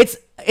 it's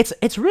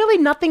really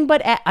nothing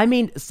but,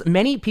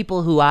 many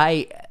people who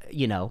I,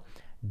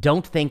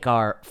 don't think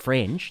are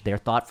fringe, they're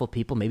thoughtful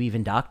people, maybe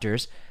even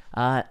doctors,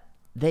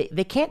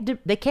 they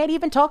can't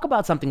even talk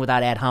about something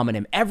without ad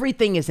hominem.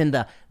 Everything is in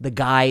the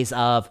guise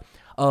of,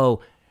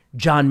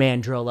 John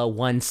Mandrola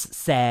once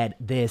said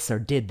this or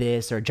did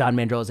this, or John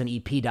Mandrola's an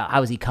EP doc.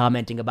 How is he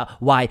commenting about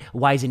why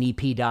is an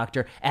EP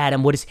doctor?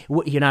 Adam,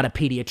 you're not a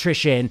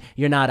pediatrician.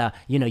 You're not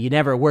you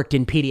never worked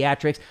in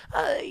pediatrics.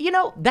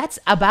 That's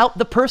about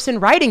the person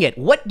writing it.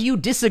 What do you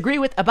disagree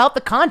with about the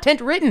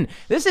content written?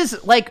 This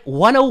is like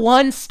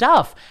 101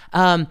 stuff.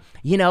 And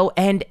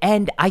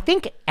I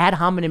think ad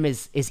hominem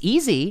is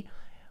easy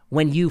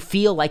when you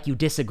feel like you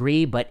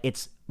disagree, but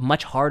it's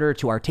much harder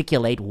to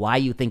articulate why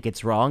you think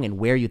it's wrong and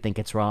where you think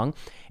it's wrong.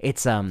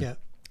 It's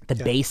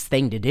base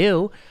thing to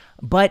do,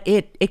 but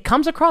it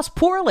comes across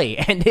poorly,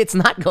 and it's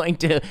not going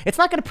to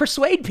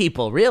persuade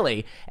people,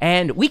 really.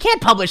 And we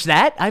can't publish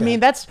that. I mean,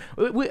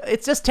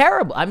 it's just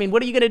terrible. I mean,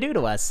 what are you going to do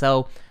to us?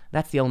 So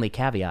that's the only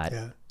caveat.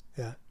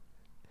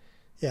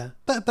 Yeah.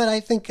 But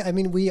I think,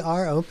 we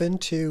are open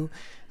to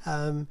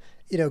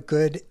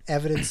good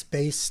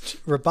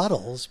evidence-based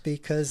rebuttals,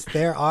 because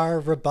there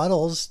are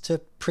rebuttals to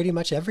pretty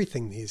much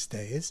everything these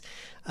days.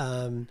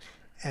 And,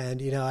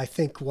 I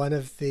think one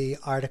of the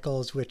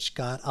articles which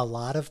got a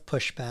lot of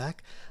pushback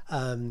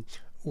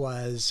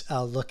was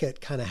a look at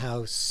kind of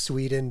how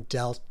Sweden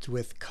dealt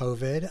with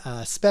COVID,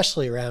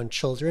 especially around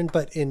children,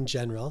 but in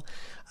general.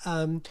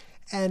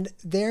 And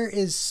there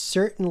is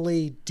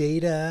certainly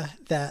data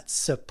that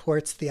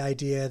supports the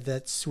idea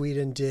that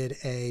Sweden did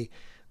a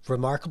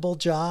remarkable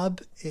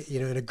job,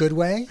 in a good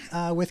way,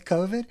 with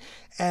COVID.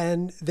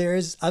 And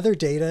there's other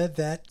data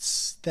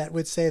that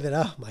would say that,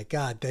 oh my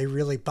God, they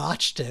really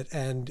botched it,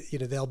 and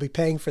they'll be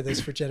paying for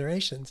this for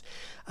generations.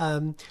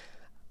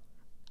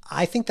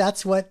 I think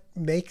that's what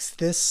makes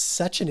this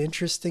such an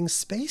interesting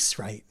space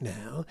right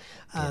now.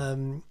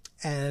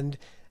 And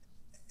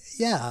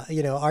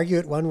argue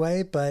it one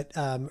way, but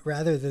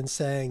rather than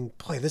saying,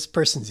 boy, this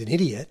person's an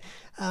idiot,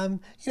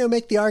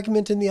 make the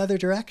argument in the other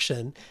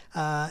direction.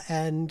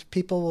 And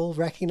people will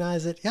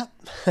recognize that, yep,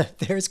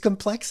 there's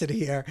complexity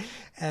here.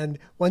 And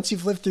once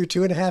you've lived through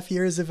 2.5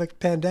 years of a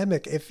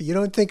pandemic, if you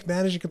don't think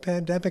managing a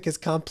pandemic is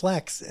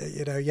complex,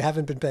 you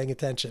haven't been paying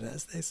attention,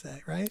 as they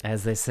say, right?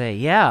 As they say,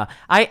 yeah.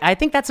 I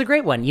think that's a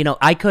great one.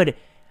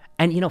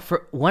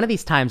 For one of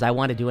these times, I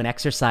want to do an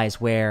exercise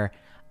where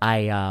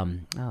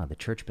the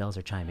church bells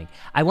are chiming.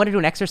 I want to do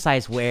an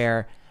exercise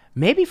where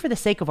maybe for the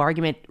sake of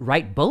argument, I'll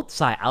write both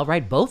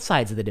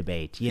sides of the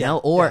debate,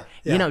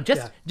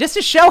 just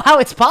to show how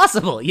it's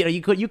possible.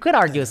 You could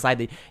argue a side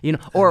that,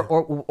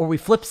 or we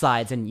flip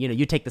sides, and,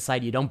 you take the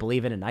side you don't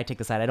believe in and I take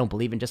the side I don't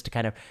believe in, just to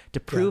kind of, to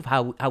prove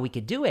how we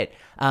could do it.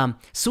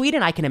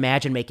 Sweden, I can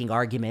imagine making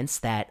arguments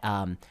that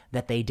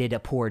they did a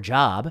poor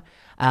job.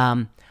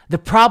 The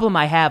problem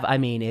I have,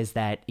 is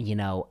that,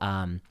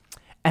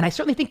 and I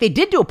certainly think they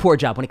did do a poor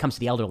job when it comes to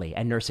the elderly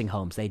and nursing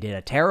homes. They did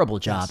a terrible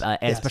job,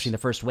 especially in the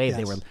first wave.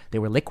 They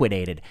were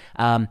liquidated.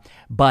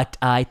 But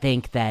I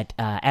think that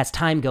as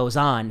time goes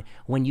on,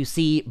 when you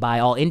see by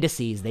all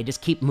indices, they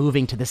just keep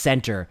moving to the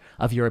center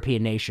of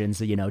European nations.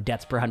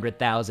 Deaths per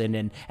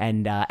 100,000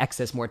 and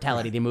excess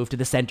mortality. They move to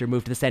the center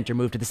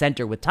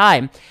with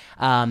time.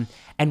 And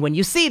when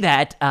you see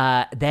that,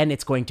 then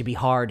it's going to be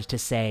hard to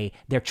say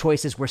their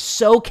choices were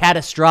so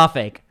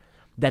catastrophic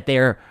that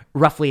they're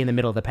roughly in the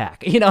middle of the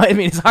pack.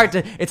 It's hard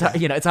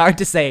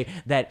to say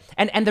that.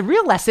 And the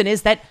real lesson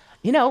is that,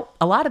 a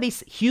lot of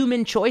these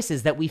human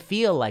choices that we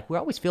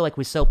always feel like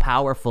we're so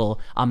powerful,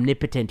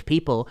 omnipotent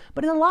people,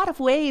 but in a lot of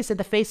ways, in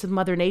the face of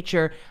Mother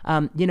Nature,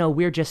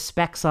 we're just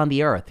specks on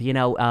the earth. Things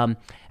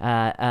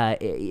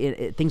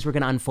were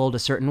going to unfold a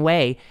certain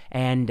way,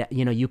 and,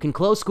 you can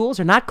close schools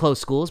or not close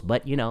schools,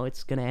 but,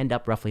 it's going to end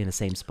up roughly in the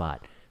same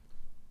spot.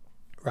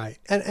 Right.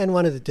 And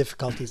one of the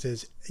difficulties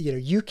is,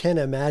 you can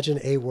imagine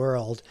a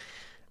world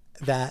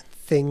that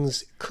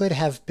things could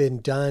have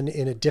been done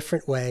in a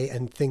different way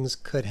and things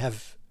could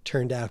have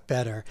turned out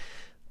better.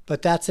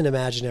 But that's an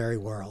imaginary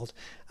world.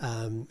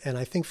 And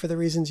I think for the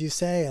reasons you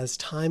say, as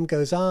time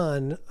goes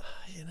on,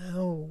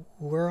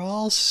 we're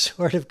all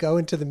sort of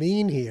going to the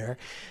mean here.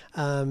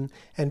 And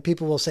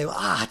people will say,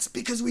 well, it's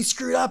because we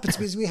screwed up. It's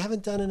because we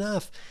haven't done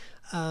enough.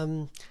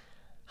 I'm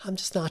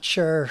just not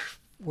sure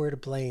where to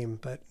blame,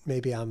 but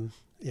maybe I'm,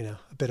 a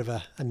bit of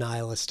a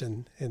nihilist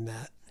in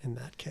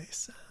that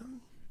case.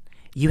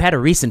 You had a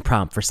recent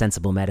prompt for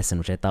Sensible Medicine,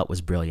 which I thought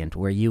was brilliant,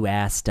 where you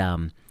asked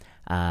a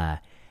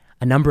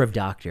number of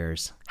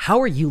doctors, how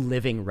are you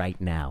living right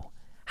now?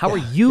 How are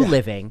you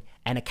living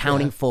and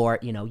accounting for,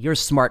 you're a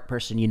smart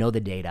person, the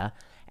data.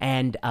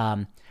 And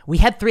we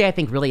had 3, I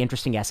think, really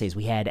interesting essays.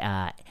 We had,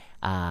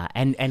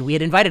 and we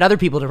had invited other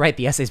people to write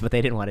the essays, but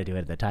they didn't want to do it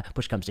at the time.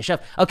 Push comes to shove.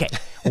 Okay,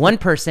 one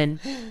person,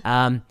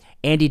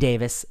 Andy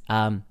Davis,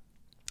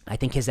 I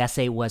think his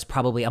essay was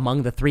probably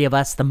among the 3 of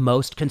us the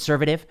most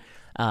conservative.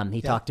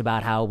 He talked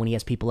about how when he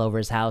has people over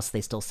his house,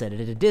 they still sit at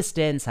a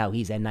distance, how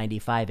he's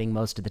N95ing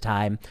most of the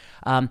time.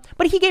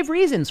 But he gave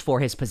reasons for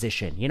his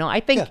position,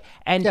 I think.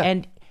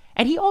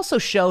 And he also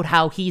showed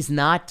how he's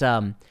not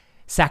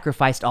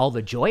sacrificed all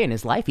the joy in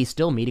his life. He's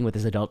still meeting with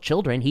his adult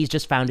children. He's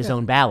just found his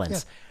own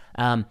balance.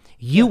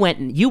 You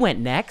went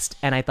next,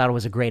 and I thought it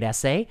was a great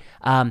essay.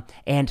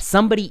 And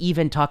somebody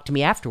even talked to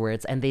me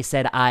afterwards, and they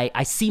said,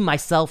 I see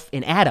myself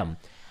in Adam.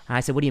 And I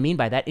said, what do you mean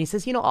by that? And he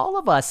says, all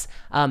of us,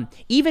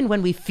 even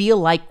when we feel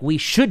like we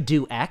should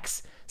do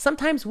X,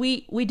 sometimes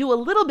we do a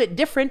little bit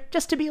different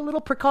just to be a little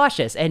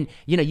precautious. And,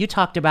 you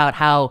talked about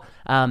how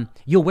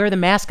you'll wear the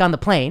mask on the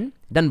plane.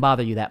 Doesn't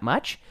bother you that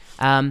much.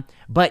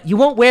 But you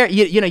won't wear,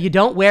 you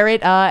don't wear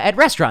it at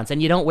restaurants,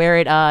 and you don't wear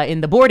it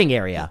in the boarding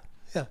area.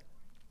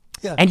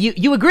 Yeah. And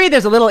you agree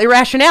there's a little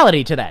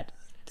irrationality to that.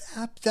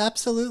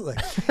 Absolutely.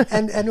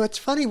 and what's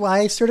funny, why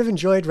I sort of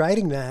enjoyed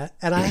writing that,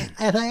 and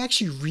I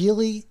actually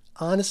really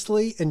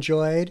honestly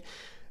enjoyed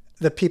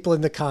the people in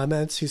the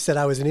comments who said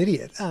I was an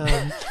idiot.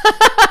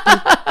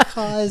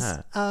 Because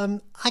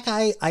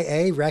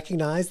I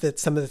recognize that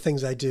some of the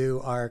things I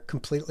do are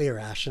completely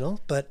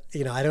irrational, but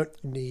I don't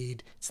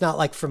need, it's not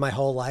like for my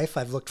whole life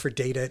I've looked for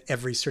data at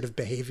every sort of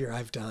behavior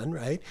I've done,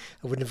 right?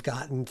 I wouldn't have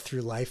gotten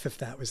through life if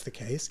that was the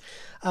case.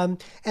 And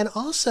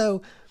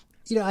also,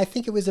 I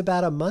think it was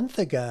about a month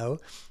ago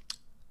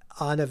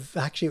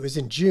actually it was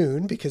in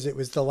June, because it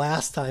was the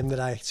last time that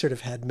I sort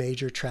of had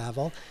major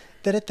travel,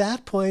 that at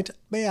that point,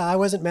 I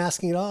wasn't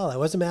masking at all. I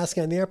wasn't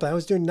masking on the airplane. I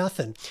was doing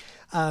nothing.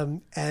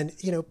 And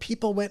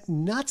people went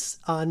nuts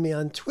on me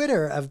on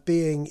Twitter of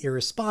being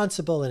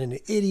irresponsible and an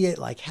idiot.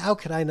 Like, how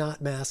could I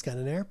not mask on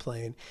an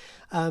airplane?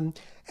 And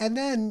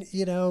then,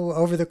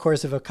 over the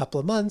course of a couple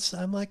of months,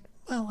 I'm like,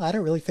 well, I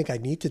don't really think I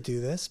need to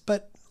do this.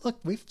 But look,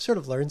 we've sort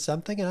of learned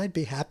something, and I'd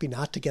be happy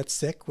not to get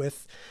sick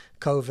with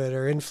COVID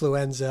or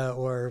influenza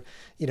or,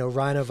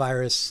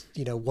 rhinovirus,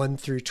 1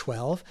 through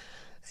 12.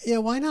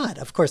 Why not?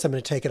 Of course, I'm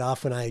going to take it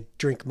off when I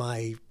drink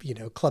my,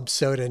 club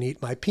soda and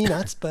eat my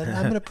peanuts, but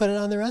I'm going to put it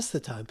on the rest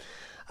of the time.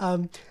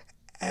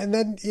 And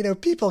then,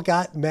 people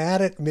got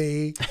mad at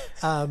me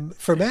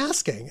for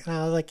masking. And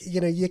I was like,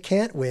 you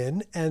can't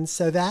win. And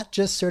so that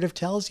just sort of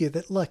tells you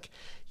that, look,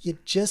 you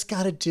just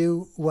got to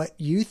do what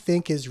you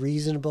think is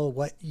reasonable,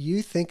 what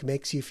you think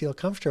makes you feel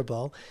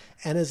comfortable.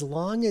 And as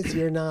long as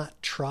you're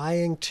not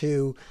trying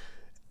to,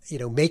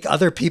 make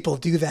other people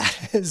do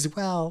that as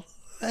well,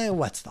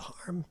 what's the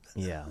harm?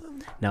 Yeah.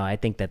 No, I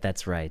think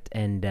that's right.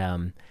 And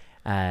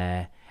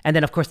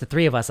then, of course, the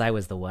 3 of us, I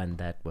was the one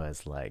that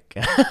was like,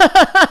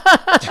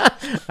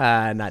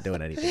 not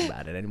doing anything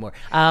about it anymore.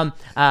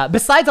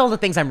 Besides all the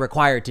things I'm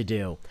required to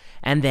do.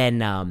 And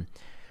then,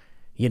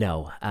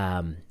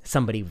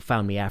 somebody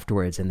found me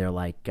afterwards, and they're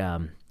like,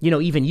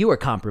 even you are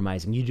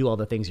compromising. You do all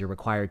the things you're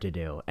required to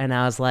do. And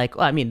I was like,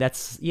 well, I mean,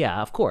 that's,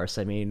 of course.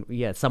 I mean,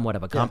 it's somewhat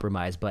of a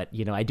compromise, but,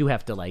 I do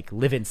have to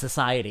live in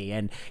society,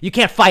 and you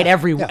can't fight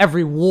every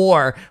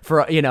war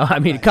for,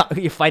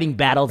 you're fighting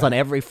battles on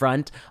every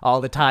front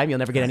all the time. You'll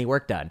never get any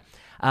work done.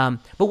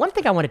 But one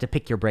thing I wanted to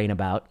pick your brain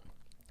about,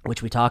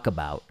 which we talk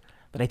about,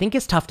 but I think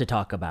is tough to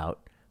talk about,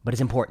 but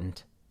is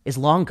important, is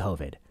long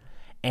COVID.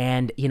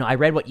 And, I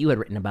read what you had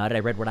written about it.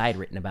 I read what I had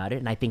written about it.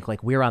 And I think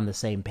we're on the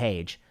same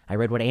page. I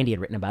read what Andy had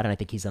written about it, and I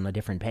think he's on a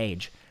different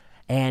page.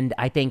 And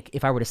I think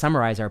if I were to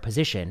summarize our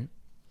position,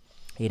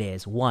 it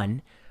is,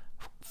 one,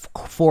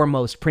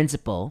 foremost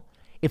principle.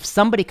 If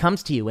somebody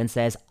comes to you and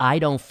says, I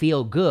don't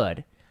feel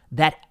good,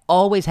 that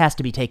always has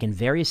to be taken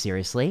very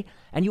seriously.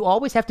 And you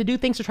always have to do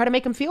things to try to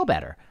make them feel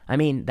better. I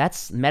mean,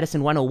 that's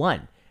medicine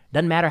 101.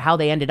 Doesn't matter how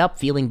they ended up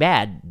feeling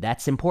bad.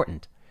 That's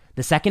important.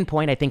 The second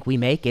point I think we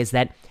make is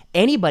that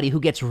anybody who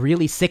gets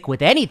really sick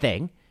with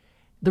anything,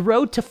 the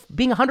road to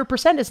being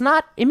 100% is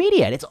not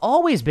immediate. It's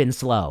always been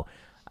slow.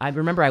 I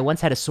remember I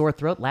once had a sore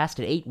throat,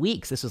 lasted 8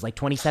 weeks. This was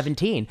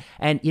 2017.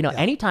 And,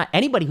 anytime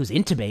anybody who's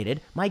intubated,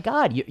 my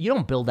God, you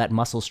don't build that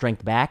muscle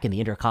strength back in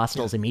the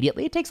intercostals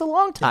immediately. It takes a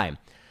long time.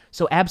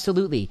 So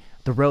absolutely,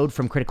 the road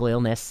from critical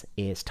illness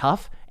is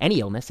tough. Any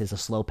illness is a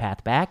slow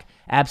path back.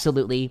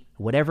 Absolutely,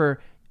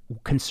 whatever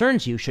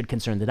concerns you should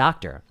concern the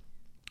doctor.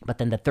 But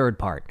then the third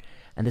part,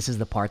 and this is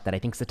the part that I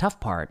think is the tough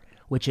part,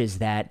 which is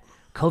that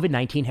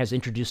COVID-19 has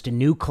introduced a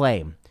new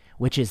claim,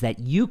 which is that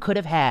you could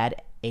have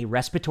had a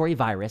respiratory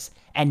virus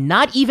and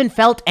not even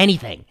felt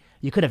anything.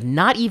 You could have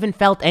not even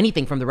felt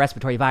anything from the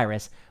respiratory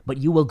virus, but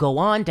you will go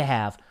on to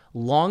have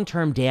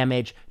long-term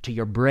damage to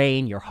your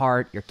brain, your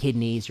heart, your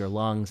kidneys, your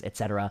lungs,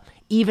 etc.,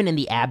 even in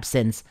the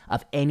absence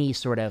of any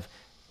sort of,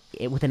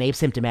 with an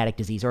asymptomatic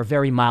disease or a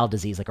very mild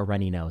disease like a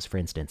runny nose, for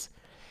instance.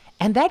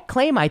 And that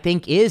claim, I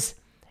think, is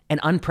an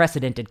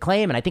unprecedented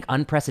claim, and I think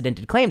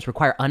unprecedented claims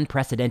require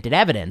unprecedented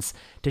evidence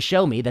to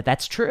show me that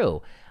that's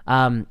true.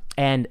 And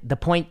the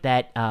point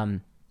that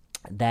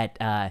that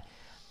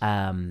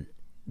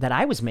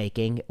I was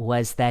making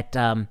was that,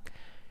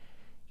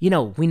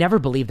 we never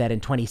believed that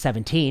in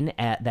 2017,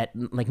 that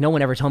like no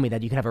one ever told me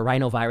that you could have a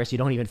rhinovirus, you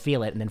don't even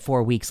feel it, and then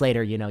 4 weeks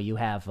later, you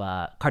have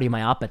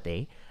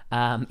cardiomyopathy.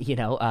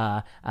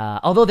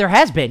 Although there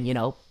has been,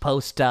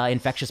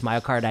 post-infectious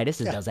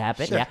myocarditis, it does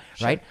happen. Sure, yeah,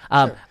 sure, right.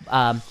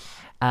 Sure.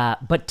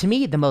 But to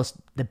me,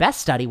 the best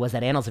study was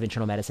that Annals of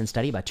Internal Medicine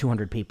study, about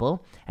 200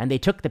 people, and they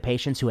took the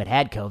patients who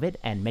had COVID,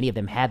 and many of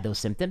them had those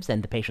symptoms,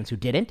 and the patients who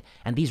didn't,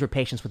 and these were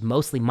patients with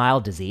mostly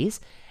mild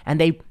disease, and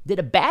they did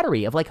a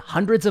battery of like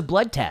hundreds of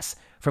blood tests,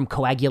 from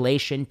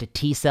coagulation to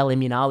T-cell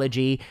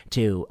immunology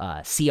to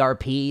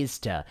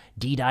CRPs to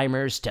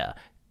D-dimers to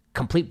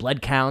complete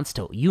blood counts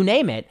to you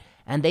name it,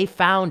 and they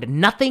found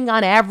nothing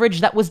on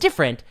average that was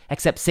different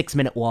except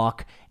 6-minute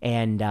walk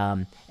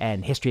and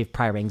history of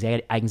prior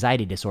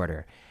anxiety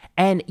disorder.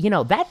 And,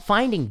 that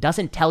finding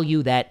doesn't tell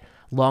you that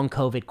long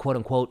COVID, quote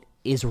unquote,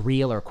 is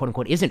real or quote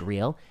unquote isn't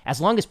real.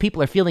 As long as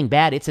people are feeling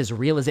bad, it's as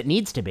real as it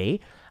needs to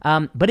be.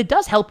 But it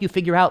does help you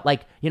figure out,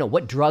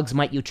 what drugs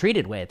might you treat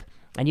it with.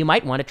 And you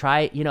might want to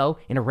try, in a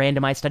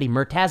randomized study,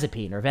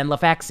 mirtazapine or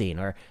venlafaxine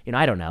or,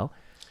 I don't know.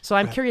 So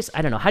I'm curious,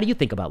 I don't know, how do you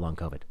think about long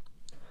COVID?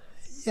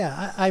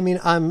 Yeah, I mean,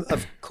 I'm,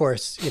 of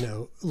course,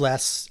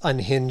 less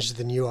unhinged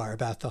than you are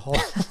about the whole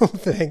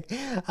thing.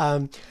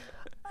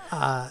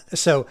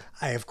 So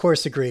I, of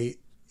course, agree.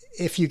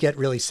 If you get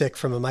really sick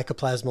from a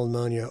mycoplasmal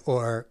pneumonia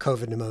or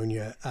COVID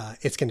pneumonia,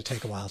 it's going to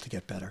take a while to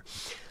get better.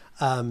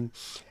 And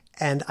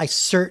I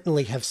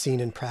certainly have seen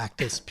in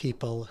practice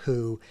people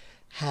who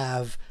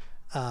have,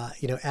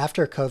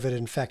 after a COVID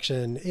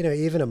infection,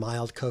 even a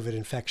mild COVID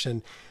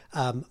infection,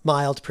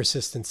 mild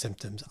persistent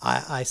symptoms.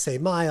 I say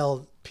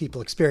mild,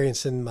 people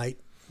experiencing might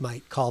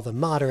call them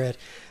moderate,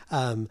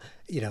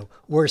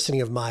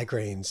 worsening of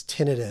migraines,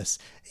 tinnitus,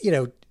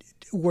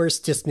 worse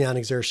dyspnea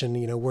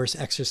exertion, worse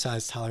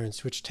exercise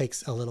tolerance, which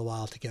takes a little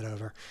while to get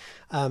over.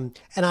 And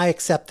I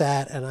accept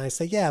that. And I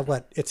say,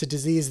 it's a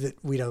disease that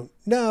we don't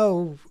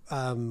know.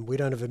 We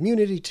don't have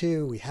immunity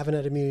to, we haven't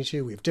had immunity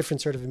to, we have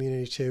different sort of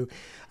immunity to.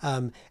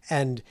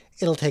 And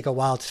it'll take a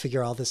while to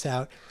figure all this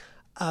out.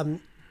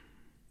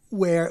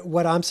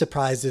 What I'm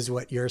surprised is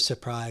what you're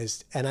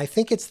surprised. And I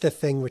think it's the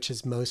thing which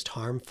is most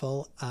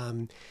harmful,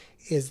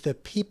 is the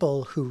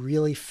people who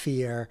really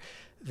fear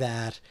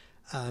that,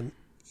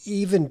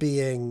 even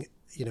being,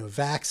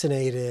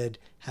 vaccinated,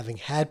 having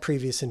had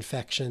previous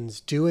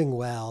infections, doing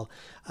well,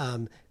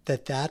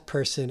 that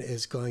person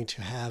is going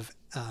to have,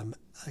 an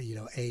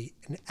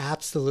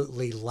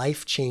absolutely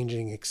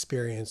life-changing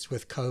experience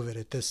with COVID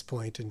at this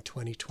point in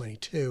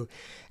 2022,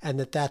 and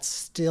that's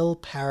still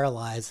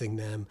paralyzing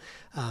them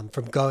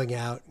from going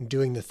out and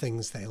doing the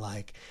things they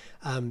like.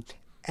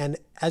 And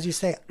as you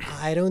say,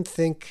 I don't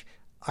think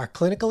our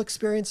clinical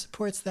experience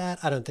supports that.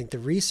 I don't think the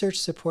research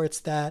supports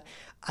that.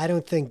 I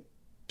don't think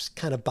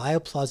kind of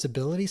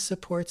bioplausibility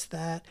supports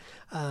that.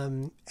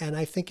 And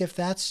I think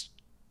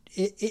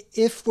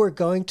if we're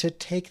going to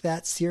take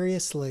that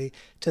seriously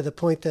to the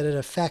point that it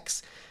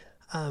affects,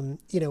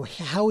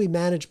 how we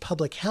manage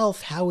public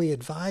health, how we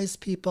advise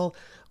people,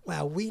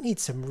 we need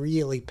some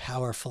really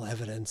powerful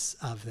evidence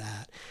of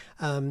that.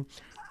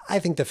 I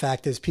think the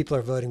fact is people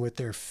are voting with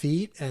their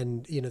feet,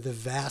 and, the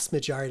vast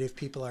majority of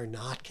people are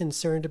not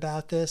concerned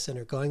about this and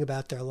are going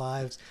about their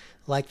lives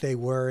like they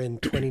were in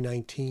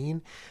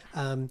 2019.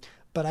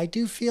 But I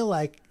do feel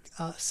like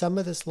some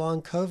of this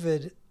long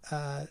COVID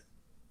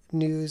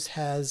news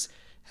has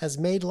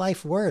made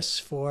life worse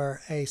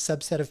for a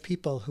subset of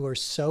people who are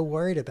so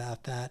worried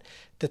about that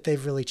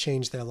they've really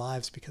changed their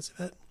lives because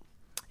of it.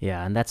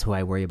 Yeah, and that's who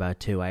I worry about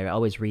too. I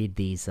always read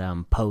these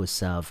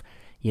posts of,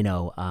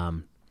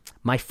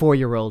 my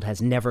 4-year-old has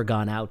never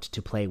gone out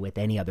to play with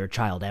any other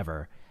child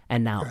ever.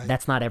 And now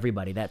that's not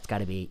everybody. That's got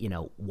to be,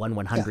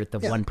 1/100th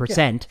of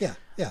 1%.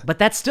 Yeah. But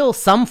that's still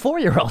some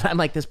 4-year-old. I'm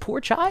like, this poor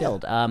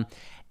child. Yeah.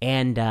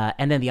 And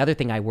then the other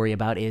thing I worry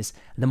about is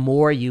the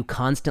more you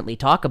constantly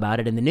talk about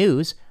it in the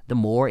news, the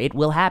more it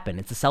will happen.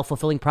 It's a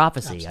self-fulfilling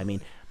prophecy. Absolutely. I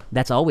mean,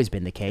 that's always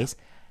been the case.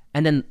 Yeah.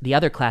 And then the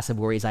other class of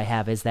worries I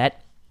have is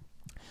that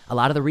a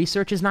lot of the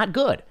research is not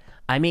good.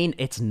 I mean,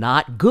 it's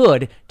not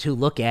good to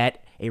look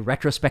at a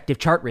retrospective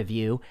chart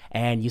review,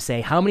 and you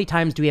say, how many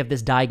times do we have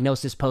this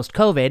diagnosis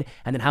post-COVID,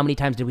 and then how many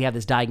times do we have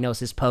this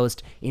diagnosis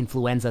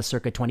post-influenza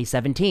circa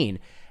 2017?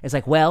 It's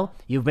like, well,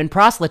 you've been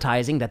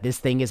proselytizing that this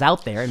thing is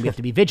out there and we have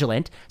to be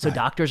vigilant. So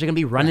doctors are going to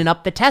be running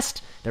up the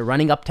test. They're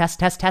running up tests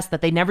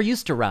that they never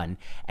used to run.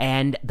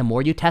 And the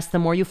more you test, the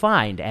more you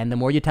find. And the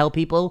more you tell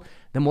people,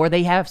 the more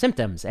they have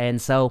symptoms.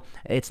 And so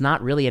it's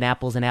not really an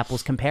apples and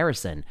apples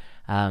comparison.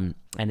 And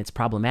it's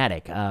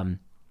problematic. And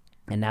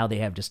now they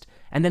have just...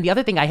 And then the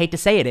other thing, I hate to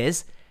say it,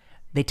 is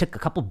they took a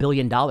couple $2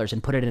 billion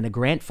and put it in a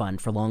grant fund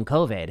for long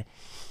COVID.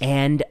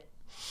 And,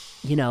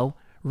 you know,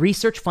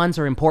 research funds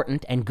are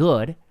important and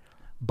good,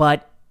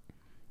 but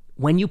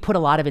when you put a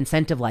lot of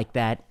incentive like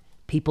that,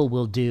 people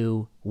will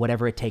do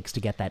whatever it takes to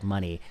get that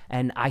money.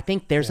 And I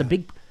think there's a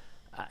big...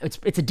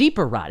 It's a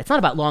deeper rot. It's not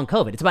about long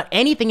COVID. It's about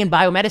anything in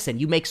biomedicine.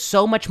 You make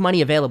so much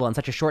money available in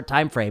such a short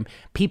time frame,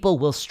 people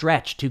will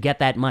stretch to get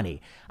that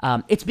money.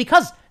 It's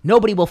because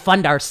nobody will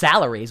fund our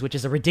salaries, which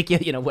is a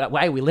ridiculous, you know,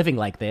 why are we living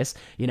like this?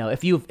 You know,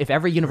 if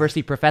every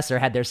university professor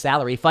had their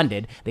salary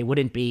funded, they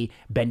wouldn't be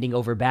bending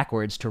over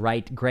backwards to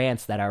write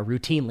grants that are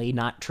routinely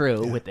not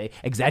true with the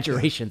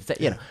exaggerations,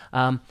 you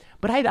know.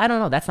 But I don't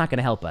know. That's not going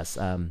to help us.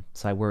 So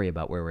I worry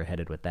about where we're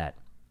headed with that.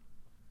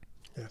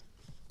 Yeah.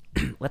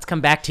 Let's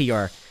come back to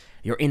your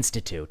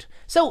institute.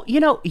 So,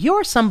 you know,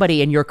 you're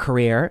somebody in your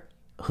career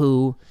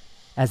who,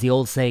 as the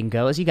old saying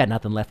goes, you got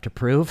nothing left to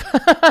prove.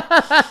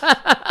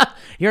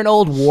 You're an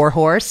old war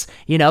horse.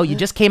 You know, you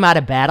just came out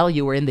of battle.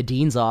 You were in the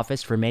dean's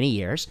office for many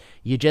years.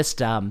 You just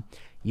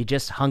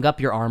hung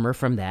up your armor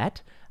from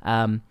that.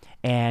 And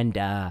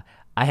I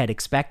had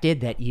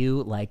expected that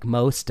you, like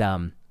most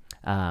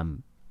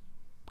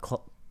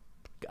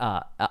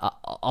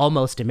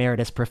almost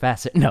emeritus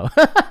professor, no.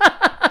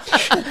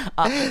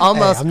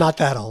 Almost. Hey, I'm not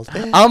that old.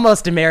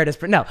 Almost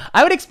emeritus. No,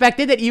 I would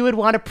expected that you would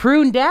want to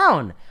prune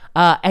down.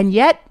 And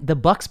yet the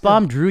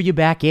Bucksbaum drew you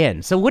back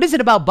in. So what is it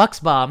about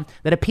Bucksbaum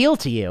that appealed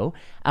to you?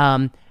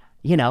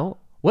 You know,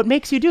 what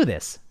makes you do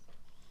this?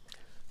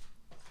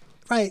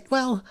 Right.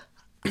 Well,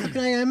 I mean,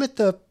 I am at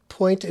the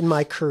point in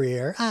my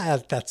career.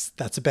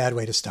 That's a bad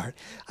way to start.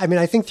 I mean,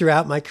 I think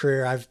throughout my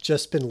career, I've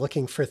just been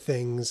looking for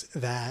things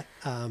that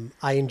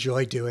I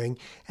enjoy doing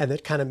and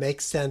that kind of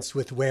make sense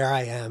with where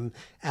I am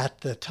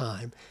at the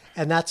time.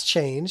 And that's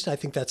changed. I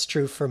think that's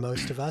true for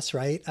most of us,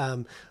 right?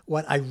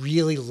 What I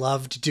really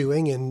loved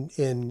doing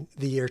in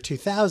the year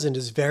 2000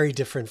 is very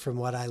different from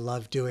what I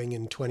love doing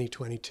in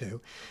 2022.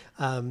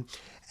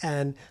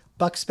 And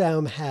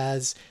Bucksbaum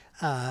has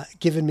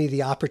given me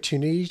the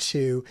opportunity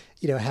to,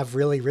 you know, have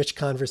really rich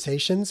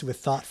conversations with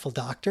thoughtful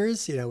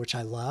doctors, you know, which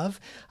I love.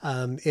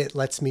 It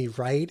lets me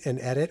write and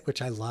edit, which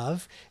I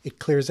love. It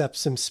clears up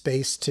some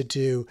space to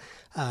do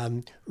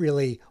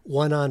really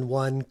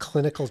one-on-one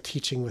clinical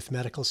teaching with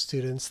medical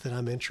students that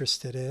I'm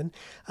interested in.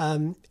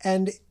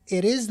 And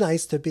it is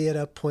nice to be at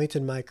a point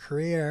in my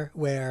career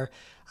where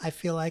I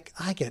feel like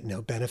I get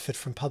no benefit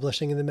from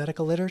publishing in the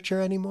medical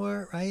literature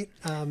anymore, right?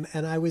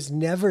 And I was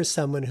never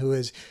someone who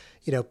is,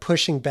 you know,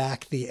 pushing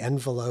back the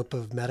envelope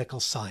of medical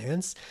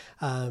science.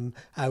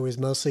 I was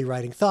mostly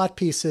writing thought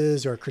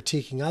pieces or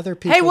critiquing other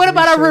people. Hey, what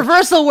about our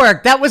reversal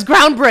work? That was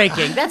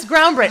groundbreaking. That's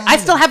groundbreaking. I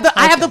still have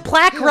I have the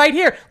plaque right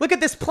here. Look at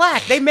this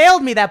plaque. They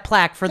mailed me that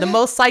plaque for the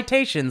most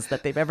citations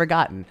that they've ever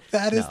gotten.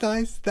 That is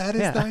nice. That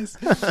is nice.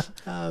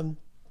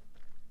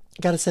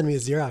 Got to send me a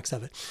Xerox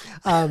of it.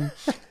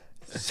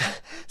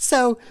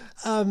 So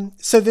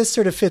this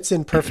sort of fits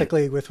in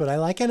perfectly with what I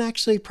like, and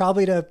actually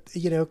probably to,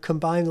 you know,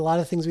 combine a lot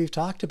of things we've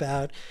talked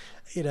about,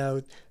 you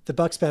know, the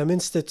Bucksbaum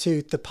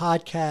Institute, the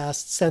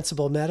podcast,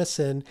 Sensible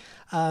Medicine,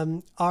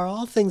 are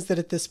all things that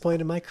at this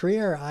point in my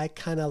career, I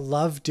kind of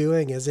love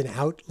doing as an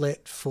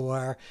outlet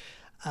for,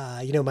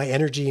 you know, my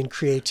energy and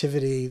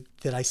creativity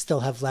that I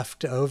still have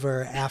left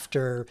over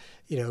after,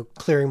 you know,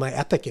 clearing my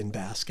Epic-In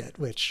basket,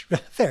 which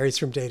varies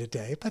from day to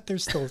day, but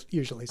there's still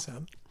usually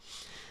some.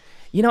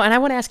 You know, and I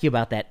want to ask you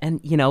about that. And,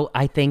 you know,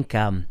 I think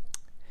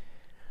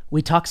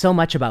we talk so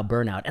much about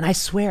burnout, and I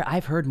swear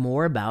I've heard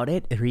more about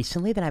it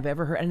recently than I've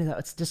ever heard. And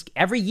it's just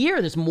every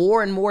year there's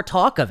more and more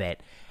talk of it.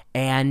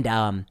 And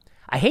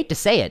I hate to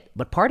say it,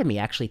 but part of me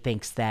actually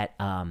thinks that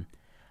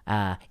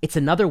it's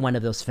another one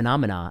of those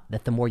phenomena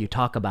that the more you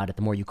talk about it,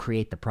 the more you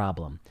create the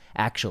problem,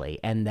 actually.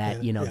 And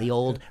that, the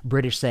old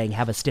British saying,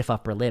 have a stiff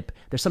upper lip,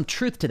 there's some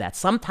truth to that.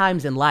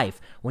 Sometimes in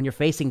life, when you're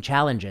facing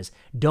challenges,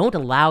 don't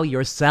allow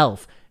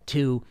yourself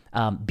to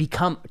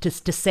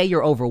to say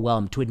you're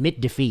overwhelmed, to admit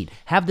defeat,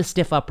 have the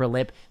stiff upper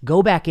lip,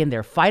 go back in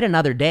there, fight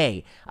another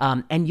day,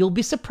 and you'll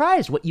be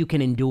surprised what you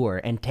can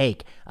endure and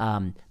take.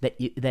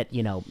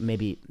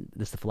 Maybe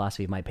this is the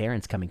philosophy of my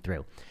parents coming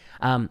through.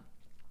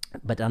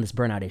 But on this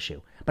burnout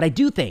issue. But I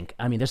do think,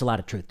 there's a lot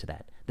of truth to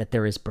that.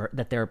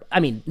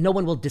 No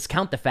one will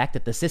discount the fact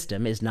that the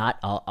system is not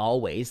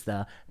always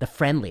the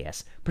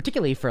friendliest,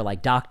 particularly for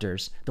like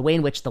doctors. The way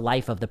in which the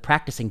life of the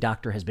practicing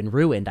doctor has been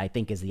ruined, I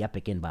think, is the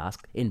Epic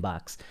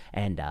inbox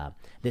and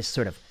this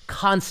sort of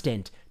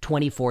constant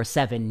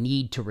 24/7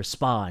 need to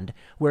respond.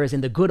 Whereas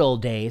in the good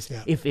old days,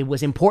 if it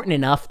was important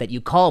enough that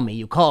you call me,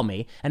 you call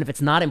me. And if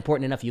it's not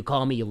important enough, you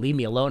call me, you leave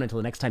me alone until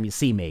the next time you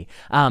see me.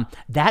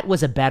 That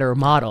was a better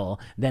model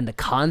than the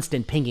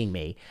constant pinging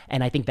me.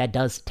 And I think that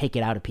does take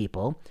it out of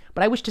people.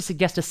 But I wish to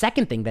suggest a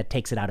second thing that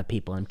takes it out of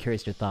people. I'm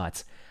curious your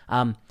thoughts.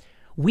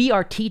 We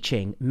are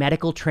teaching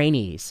medical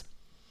trainees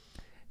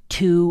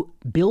to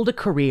build a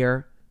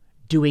career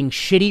doing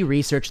shitty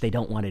research they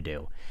don't want to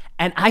do.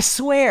 And I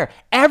swear,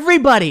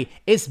 everybody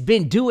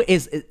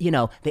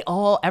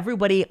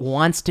everybody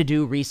wants to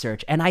do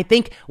research. And I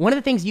think one of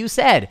the things you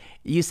said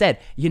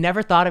you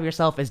never thought of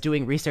yourself as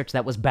doing research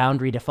that was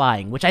boundary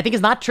defying, which I think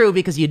is not true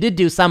because you did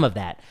do some of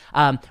that.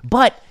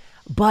 But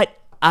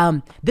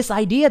this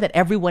idea that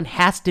everyone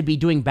has to be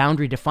doing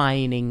boundary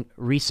defining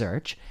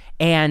research,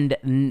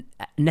 and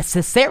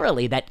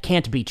necessarily that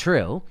can't be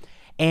true.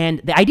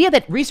 And the idea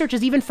that research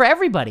is even for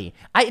everybody,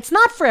 it's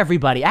not for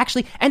everybody,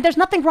 actually. And there's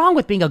nothing wrong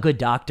with being a good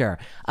doctor.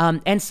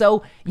 And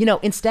so,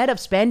 instead of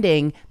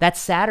spending that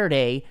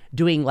Saturday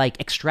doing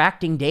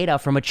extracting data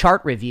from a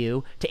chart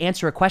review to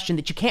answer a question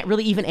that you can't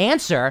really even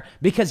answer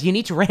because you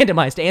need to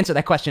randomize to answer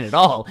that question at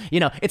all.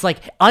 It's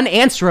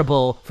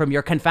unanswerable from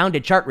your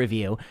confounded chart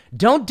review.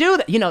 Don't do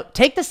that.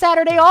 Take the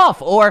Saturday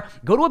off, or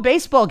go to a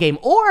baseball game,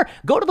 or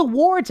go to the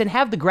wards and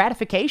have the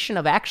gratification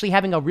of actually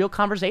having a real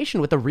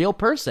conversation with a real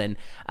person.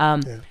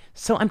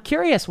 So I'm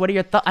curious, what are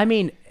your thoughts? I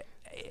mean,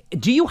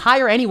 do you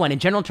hire anyone in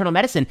general internal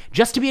medicine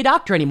just to be a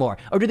doctor anymore?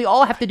 Or do they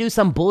all have to do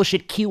some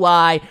bullshit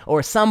QI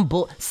or some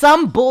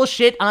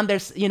bullshit on their,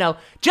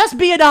 just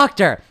be a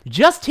doctor,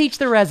 just teach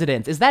the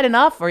residents? Is that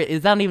enough, or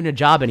is that not even a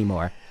job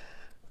anymore?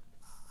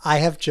 I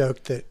have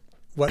joked that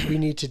what we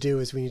need to do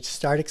is we need to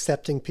start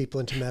accepting people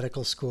into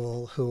medical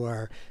school who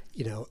are,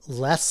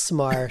 less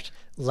smart,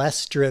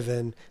 less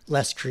driven,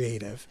 less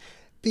creative.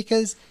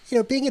 Because,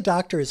 being a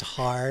doctor is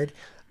hard.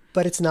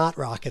 But it's not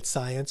rocket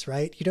science,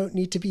 right? You don't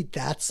need to be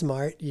that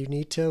smart. You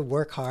need to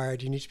work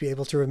hard. You need to be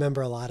able to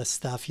remember a lot of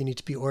stuff. You need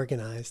to be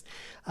organized.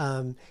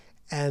 And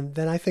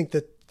then I think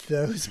that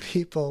those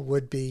people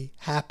would be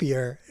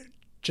happier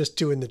just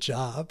doing the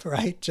job,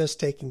 right? Just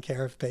taking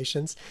care of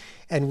patients,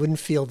 and wouldn't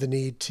feel the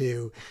need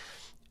to,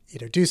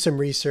 do some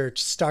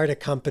research, start a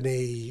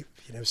company,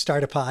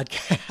 start a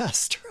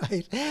podcast,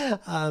 right?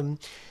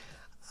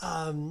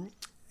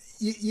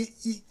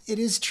 It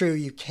is true.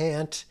 You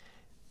can't.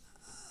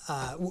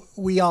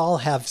 We all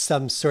have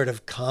some sort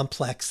of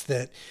complex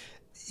that,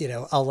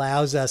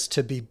 allows us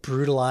to be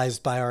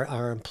brutalized by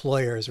our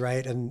employers,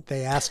 right? And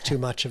they ask too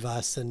much of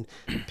us, and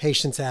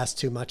patients ask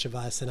too much of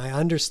us. And I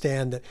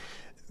understand that,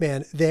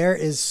 man, there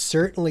is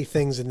certainly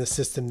things in the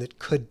system that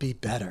could be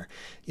better,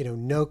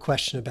 no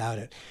question about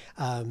it.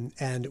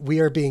 And we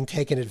are being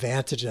taken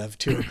advantage of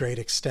to a great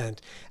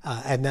extent,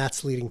 and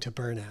that's leading to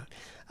burnout.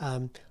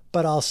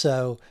 But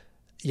also,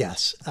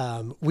 yes,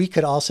 we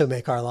could also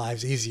make our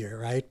lives easier,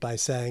 right? By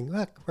saying,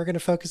 look, we're going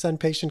to focus on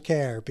patient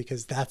care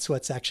because that's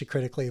what's actually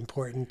critically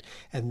important,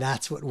 and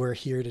that's what we're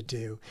here to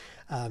do.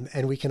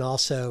 And we can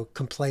also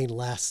complain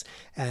less.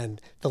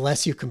 And the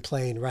less you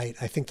complain, right,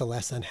 I think the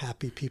less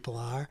unhappy people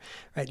are,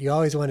 right? You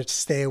always wanted to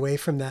stay away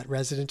from that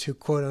resident who,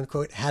 quote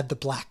unquote, had the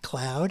black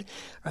cloud,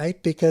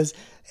 right? Because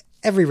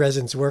every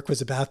resident's work was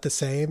about the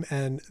same,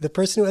 and the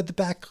person who had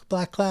the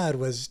black cloud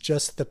was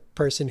just the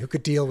person who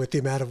could deal with the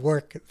amount of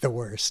work the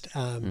worst.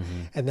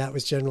 And that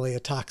was generally a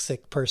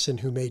toxic person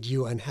who made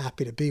you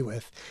unhappy to be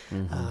with.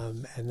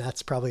 And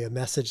that's probably a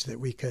message that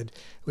we could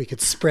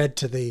spread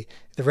to the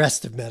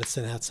rest of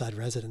medicine outside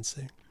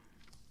residency.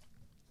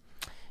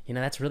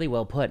 That's really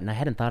well put, and I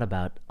hadn't thought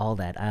about all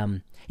that.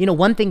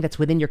 One thing that's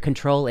within your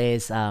control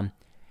is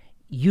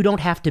you don't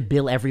have to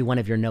bill every one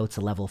of your notes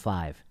a level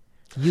 5.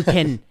 You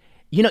can...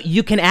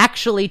 you can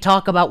actually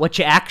talk about what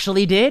you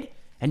actually did,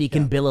 and you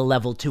can bill a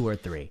level 2 or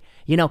 3,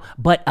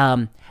 but,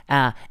 and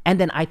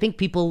then I think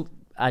people,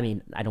 I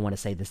don't want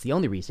to say this is the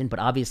only reason, but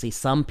obviously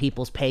some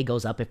people's pay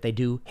goes up if they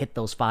do hit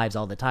those 5s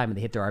all the time and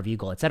they hit their RVU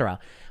goal, etc.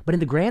 But in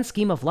the grand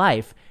scheme of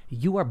life,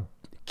 you are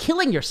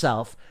killing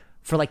yourself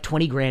for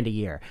 $20 grand a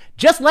year.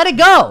 Just let it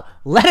go.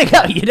 Let it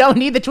go. You don't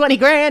need the 20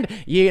 grand.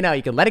 You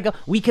can let it go.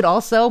 We could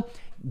also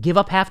give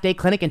up half-day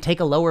clinic and take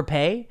a lower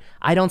pay.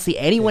 I don't see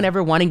anyone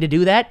ever wanting to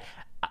do that.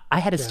 I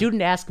had a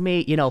student ask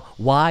me,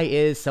 why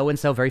is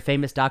so-and-so very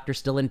famous doctor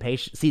still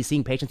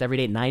seeing patients every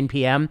day at 9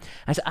 p.m.?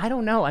 I said, I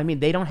don't know.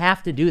 They don't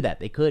have to do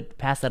that. They could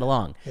pass that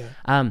along.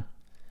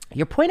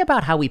 Your point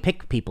about how we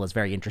pick people is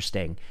very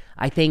interesting.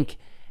 I think,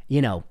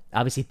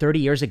 obviously 30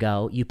 years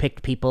ago, you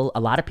picked a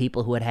lot of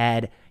people who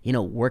had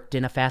worked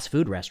in a fast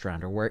food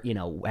restaurant, or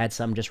had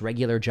some just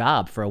regular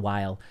job for a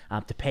while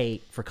to pay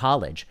for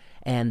college.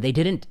 And they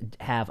didn't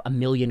have a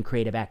million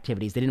creative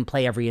activities. They didn't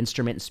play every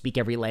instrument and speak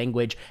every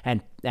language and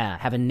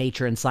have a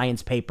nature and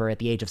science paper at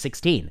the age of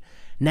 16.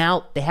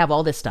 Now they have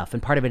all this stuff,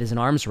 and part of it is an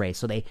arms race,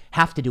 so they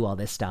have to do all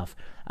this stuff.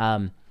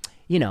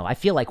 I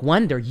feel like,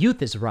 one, their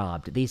youth is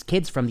robbed. These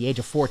kids from the age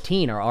of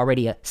 14 are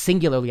already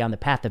singularly on the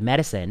path of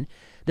medicine.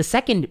 The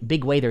second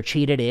big way they're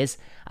cheated is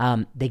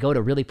they go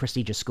to really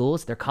prestigious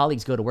schools. Their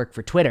colleagues go to work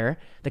for Twitter.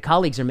 The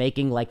colleagues are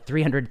making like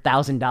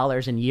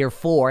 $300,000 in year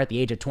 4 at the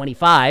age of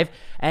 25.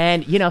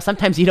 And,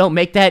 sometimes you don't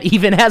make that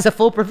even as a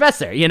full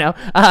professor, you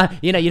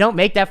don't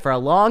make that for a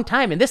long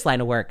time in this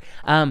line of work.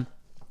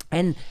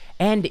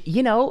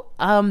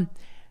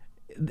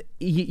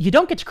 You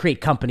don't get to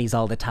create companies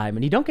all the time,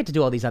 and you don't get to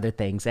do all these other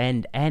things.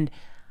 And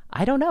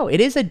I don't know. It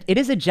is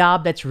a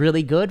job that's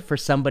really good for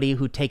somebody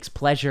who takes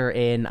pleasure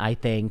in, I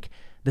think,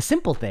 the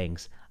simple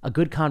things, a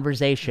good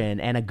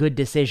conversation and a good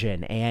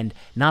decision, and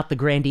not the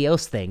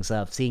grandiose things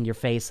of seeing your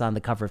face on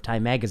the cover of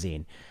Time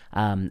magazine.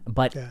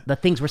 But the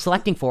things we're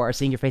selecting for are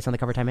seeing your face on the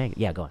cover of Time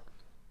magazine. Yeah, go on.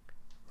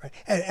 Right.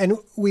 And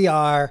we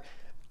are,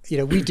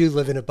 we do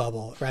live in a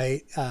bubble,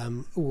 right?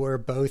 We're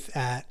both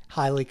at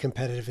highly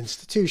competitive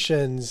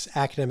institutions,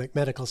 academic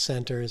medical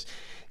centers.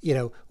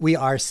 We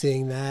are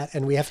seeing that,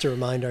 and we have to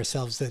remind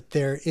ourselves that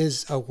there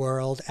is a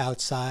world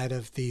outside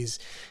of these,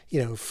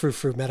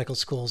 frou-frou medical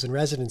schools and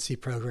residency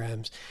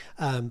programs,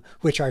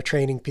 which are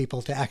training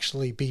people to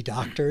actually be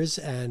doctors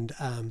and,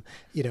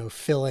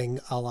 filling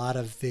a lot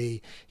of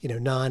the,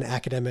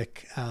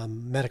 non-academic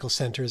medical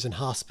centers and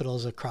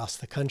hospitals across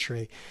the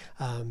country.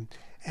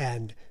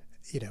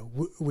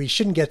 We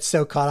shouldn't get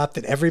so caught up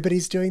that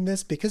everybody's doing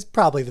this, because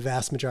probably the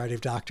vast majority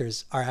of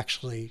doctors are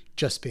actually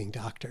just being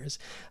doctors.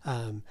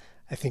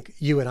 I think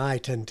you and I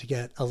tend to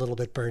get a little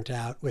bit burnt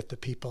out with the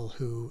people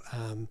who,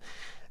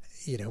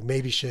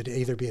 maybe should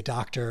either be a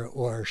doctor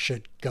or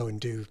should go and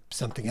do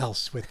something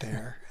else with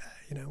their,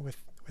 with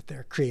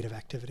their creative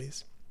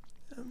activities.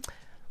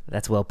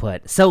 That's well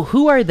put. So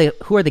who are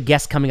the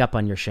guests coming up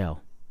on your show?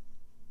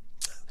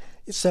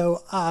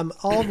 So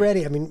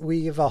already,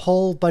 we have a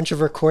whole bunch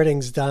of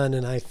recordings done,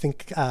 and I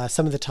think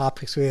some of the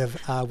topics we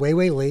have Wei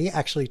Wei Li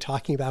actually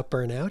talking about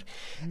burnout,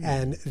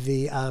 and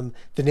the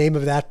name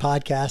of that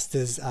podcast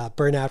is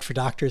Burnout for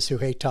Doctors Who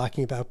Hate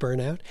Talking About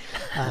Burnout.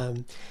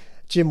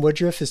 Jim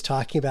Woodruff is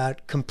talking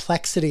about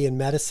complexity in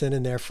medicine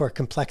and therefore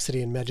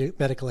complexity in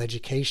medical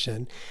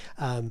education.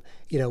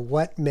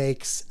 What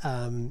makes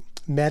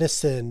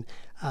medicine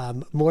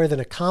more than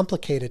a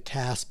complicated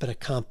task, but a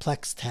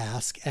complex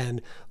task,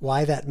 and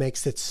why that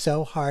makes it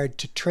so hard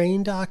to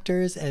train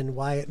doctors, and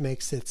why it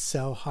makes it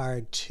so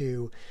hard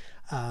to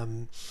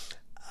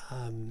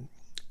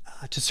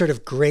sort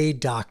of grade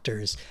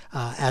doctors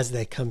as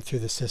they come through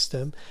the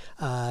system.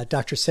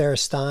 Dr. Sarah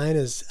Stein,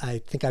 as I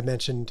think I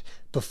mentioned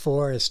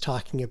before, is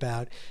talking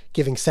about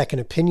giving second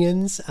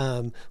opinions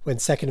when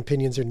second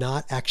opinions are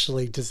not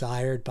actually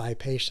desired by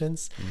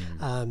patients.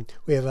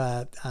 We have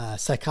a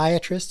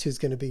psychiatrist who's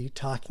going to be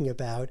talking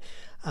about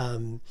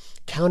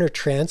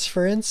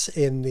countertransference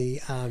in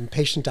the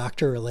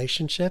patient-doctor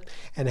relationship,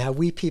 and how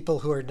we people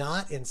who are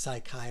not in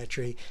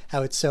psychiatry,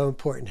 how it's so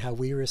important how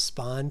we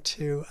respond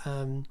to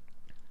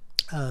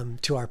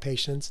our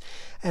patients.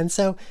 And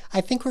so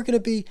I think we're going to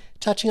be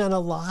touching on a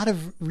lot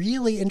of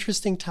really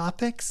interesting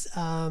topics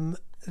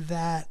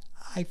that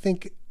I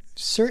think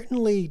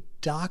certainly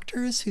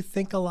doctors who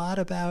think a lot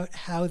about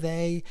how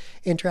they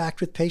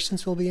interact with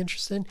patients will be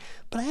interested in.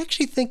 But I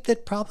actually think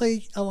that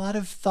probably a lot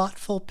of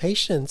thoughtful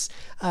patients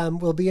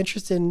will be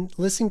interested in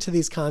listening to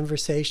these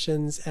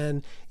conversations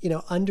and,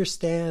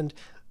 understand,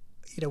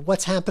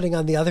 what's happening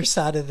on the other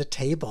side of the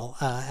table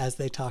as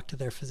they talk to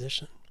their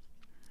physician.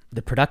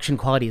 The production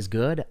quality is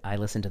good. I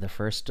listened to the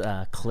first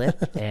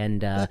clip,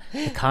 and the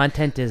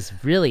content is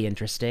really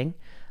interesting.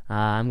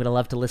 I'm going to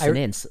love to listen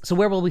in. So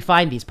where will we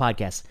find these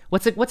podcasts?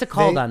 What's it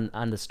called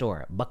on the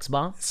store?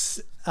 Bucksbaum?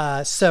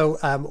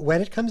 So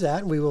when it comes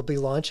out, we will be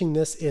launching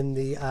this in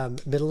the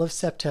middle of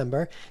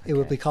September. It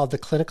will be called the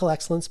Clinical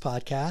Excellence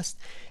Podcast.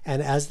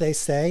 And as they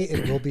say,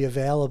 it will be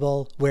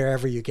available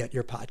wherever you get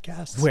your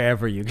podcasts.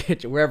 Wherever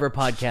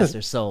podcasts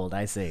are sold,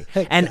 I see.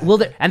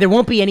 Exactly. And there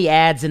won't be any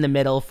ads in the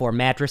middle for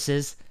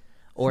mattresses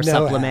or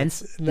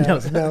supplements. No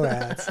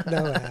ads.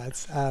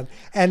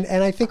 And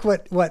I think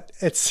what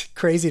it's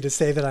crazy to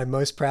say that I'm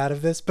most proud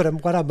of this, but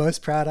what I'm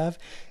most proud of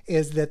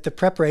is that the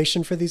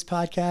preparation for these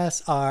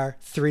podcasts are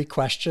 3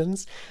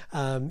 questions.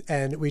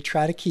 And we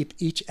try to keep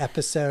each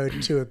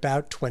episode to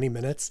about 20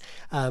 minutes.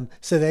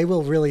 So they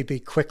will really be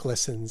quick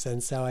listens.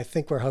 And so I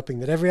think we're hoping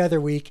that every other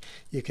week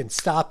you can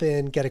stop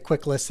in, get a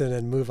quick listen,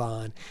 and move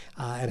on,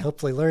 and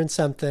hopefully learn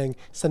something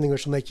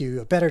which will make you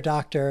a better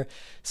doctor,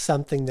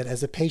 something that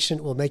as a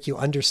patient will make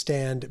you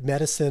understand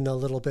medicine a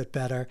little bit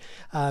better,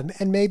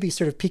 and maybe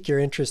sort of pique your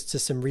interest to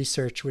some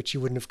research which you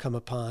wouldn't have come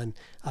upon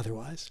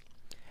otherwise.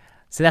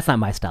 So that's not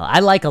my style. I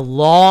like a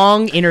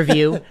long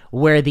interview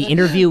where the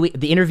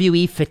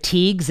interviewee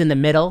fatigues in the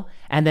middle,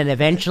 and then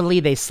eventually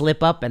they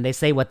slip up and they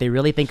say what they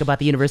really think about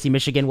the University of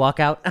Michigan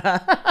walkout.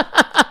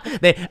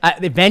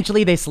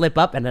 Eventually they slip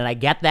up, and then I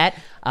get that.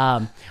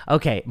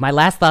 Okay, my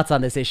last thoughts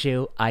on this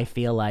issue, I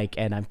feel like,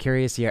 and I'm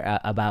curious here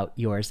about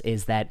yours,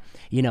 is that,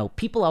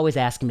 people always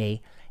ask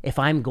me if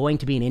I'm going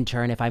to be an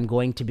intern, if I'm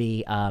going to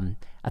be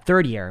a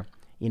third year,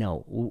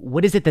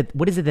 what is it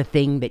the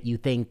thing that you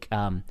think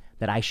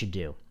that I should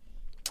do?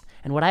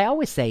 And what I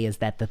always say is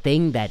that the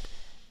thing that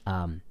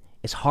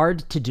is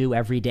hard to do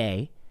every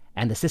day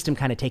and the system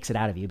kind of takes it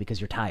out of you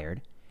because you're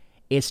tired,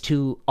 is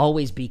to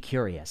always be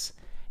curious.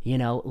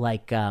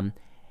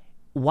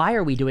 Why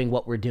are we doing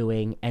what we're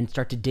doing, and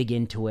start to dig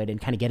into it and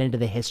kind of get into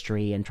the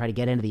history and try to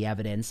get into the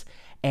evidence.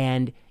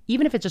 And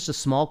even if it's just a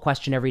small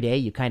question every day,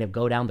 you kind of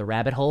go down the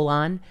rabbit hole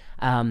on,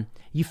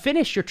 you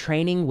finish your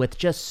training with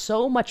just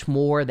so much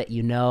more that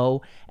you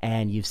know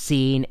and you've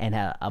seen, and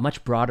a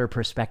much broader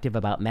perspective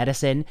about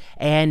medicine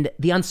and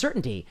the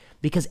uncertainty.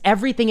 Because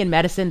everything in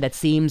medicine that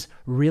seems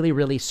really,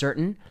 really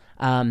certain,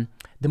 the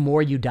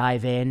more you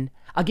dive in.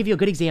 I'll give you a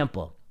good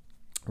example.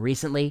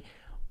 Recently,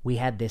 we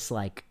had this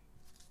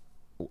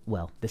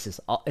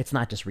it's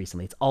not just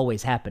recently, it's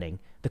always happening.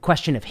 The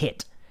question of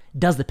HIT.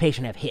 Does the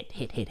patient have HIT,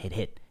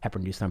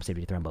 heparin-induced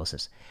thrombocytopenic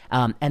thrombosis?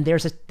 And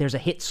there's a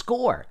HIT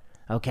score,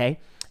 okay?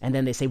 And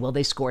then they say, well,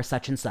 they score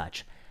such and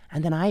such.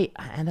 And then I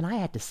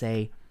had to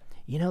say,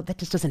 that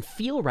just doesn't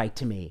feel right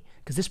to me,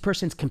 because this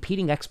person's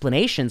competing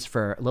explanations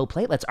for low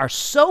platelets are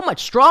so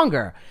much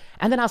stronger.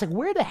 And then I was like,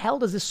 where the hell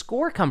does this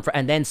score come from?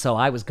 And then so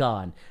I was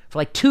gone. For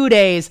like 2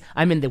 days,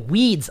 I'm in the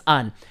weeds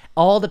on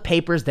all the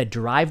papers that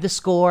derive the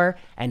score,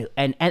 and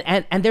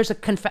there's a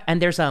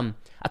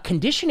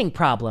conditioning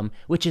problem,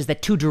 which is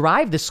that to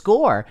derive the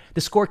score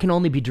can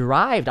only be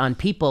derived on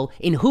people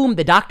in whom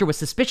the doctor was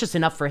suspicious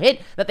enough for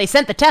HIT that they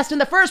sent the test in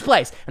the first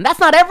place. And that's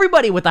not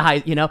everybody with the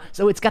high,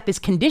 So it's got this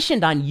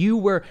conditioned on, you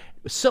were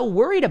so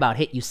worried about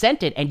HIT, you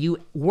sent it, and you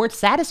weren't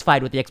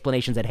satisfied with the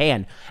explanations at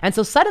hand. And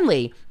so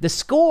suddenly the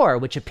score,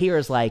 which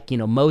appears like,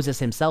 Moses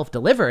himself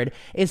delivered,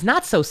 is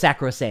not so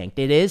sacrosanct.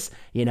 It is,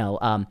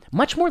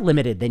 much more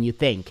limited than you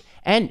think.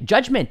 And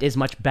judgment is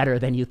much better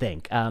than you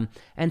think.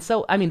 And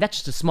so, that's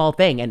just a small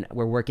thing, and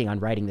we're working on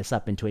writing this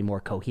up into a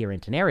more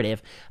coherent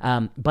narrative.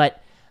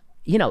 But,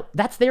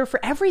 that's there for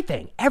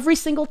everything. Every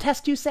single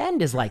test you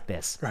send is like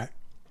this. Right.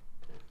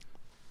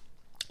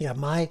 Yeah,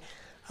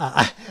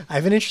 I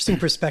have an interesting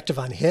perspective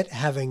on HIT,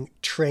 having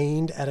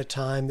trained at a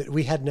time that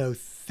we had no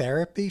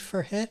therapy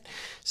for HIT.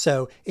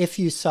 So if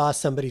you saw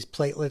somebody's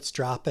platelets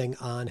dropping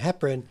on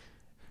heparin,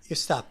 you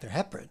stopped their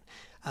heparin.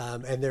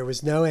 And there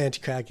was no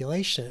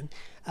anticoagulation.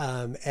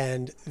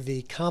 And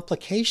the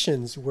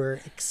complications were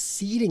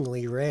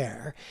exceedingly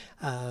rare.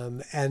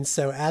 And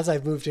so as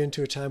I've moved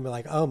into a time where,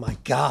 like, oh my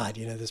God,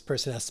 this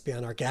person has to be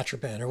on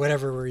argatroban or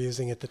whatever we're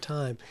using at the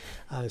time,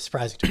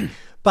 surprising to me.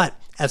 But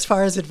as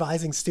far as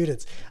advising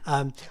students,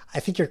 I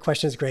think your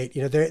question is great.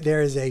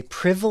 There is a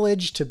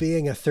privilege to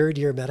being a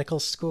third-year medical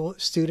school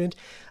student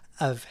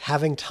of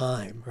having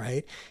time,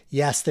 right?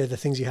 Yes, they're the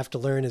things you have to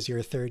learn as you're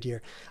a third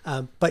year.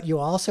 But you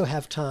also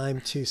have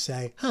time to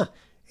say,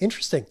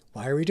 interesting.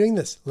 Why are we doing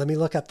this? Let me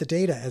look up the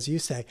data, as you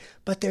say.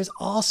 But there's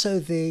also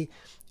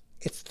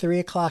it's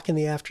 3:00 in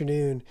the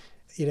afternoon.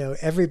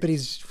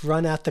 Everybody's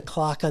run out the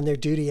clock on their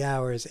duty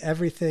hours.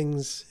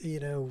 Everything's,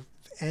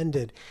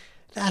 ended.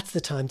 That's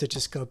the time to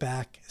just go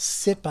back,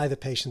 sit by the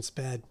patient's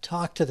bed,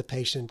 talk to the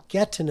patient,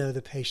 get to know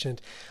the patient.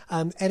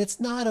 And it's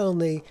not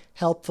only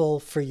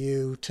helpful for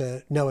you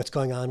to know what's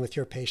going on with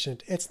your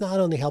patient, it's not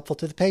only helpful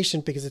to the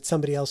patient because it's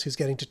somebody else who's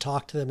getting to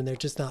talk to them and they're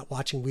just not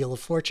watching Wheel of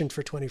Fortune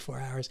for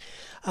 24 hours.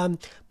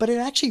 But it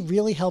actually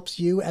really helps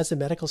you as a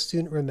medical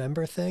student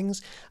remember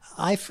things.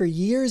 For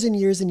years and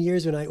years and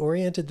years, when I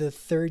oriented the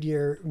third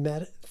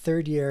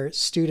year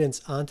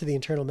students onto the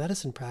internal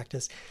medicine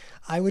practice,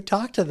 I would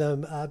talk to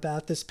them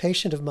about this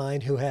patient of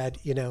mine who had,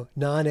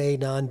 non-A,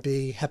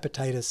 non-B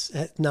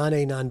hepatitis,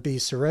 non-A, non-B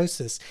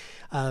cirrhosis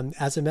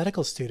as a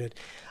medical student.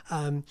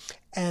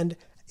 And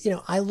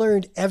I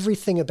learned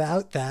everything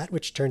about that,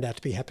 which turned out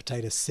to be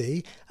hepatitis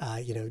C,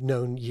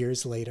 known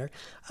years later.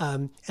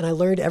 And I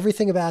learned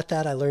everything about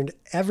that. I learned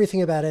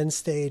everything about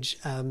end-stage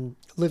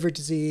liver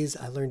disease.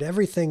 I learned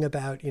everything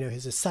about,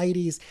 his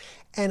ascites.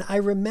 And I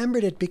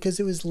remembered it because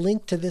it was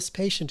linked to this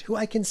patient who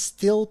I can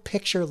still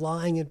picture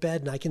lying in bed,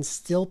 and I can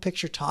still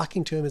picture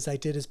talking to him as I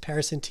did his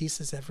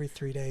paracentesis every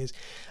 3 days.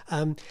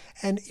 And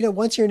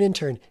once you're an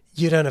intern,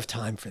 you don't have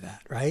time for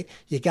that, right?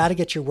 You got to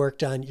get your work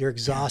done. You're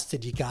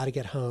exhausted. You got to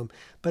get home.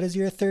 But as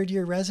you're a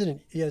third-year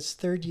resident, as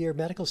third-year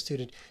medical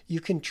student, you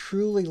can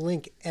truly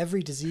link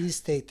every disease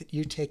state that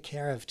you take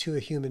care of to a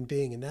human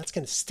being, and that's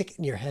going to stick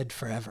in your head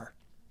forever.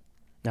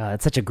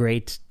 That's such a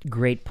great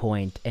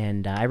point.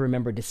 And I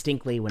remember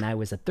distinctly when I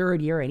was a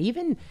third year and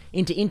even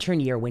into intern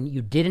year, when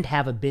you didn't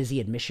have a busy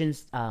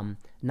admissions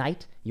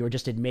night, you were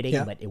just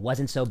admitting, but it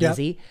wasn't so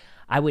busy.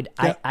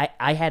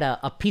 I had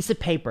a piece of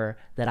paper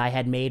that I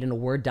had made in a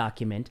Word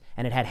document,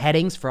 and it had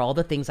headings for all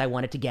the things I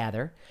wanted to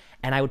gather.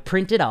 And I would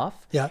print it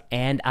off,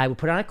 and I would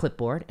put it on a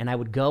clipboard, and I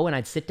would go and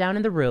I'd sit down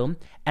in the room,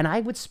 and I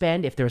would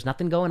spend, if there was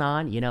nothing going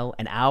on,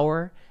 an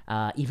hour,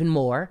 even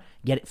more,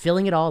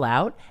 filling it all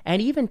out,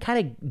 and even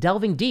kind of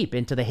delving deep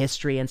into the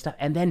history and stuff.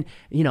 And then,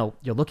 you're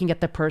looking at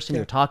the person,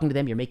 you're talking to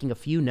them, you're making a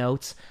few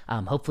notes,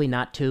 hopefully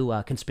not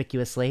too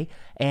conspicuously,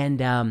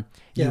 and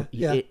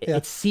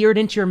it's seared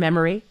into your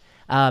memory.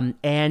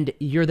 And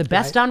you're the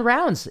best on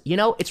rounds.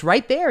 It's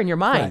right there in your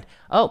mind.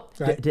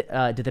 Did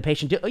the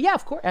patient do? Oh, yeah,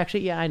 of course.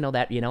 Actually, yeah, I know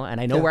that. And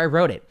I know where I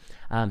wrote it.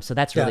 So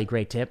that's really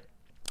great tip.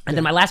 And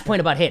then my last point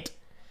about HIT.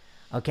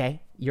 Okay,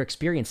 your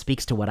experience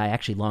speaks to what I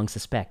actually long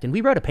suspect. And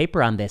we wrote a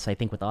paper on this, I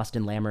think, with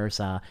Austin Lammers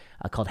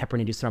called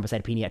Heparin-Induced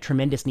Thrombocytopenia, a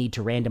tremendous need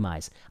to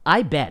randomize.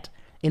 I bet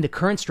in the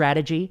current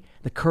strategy,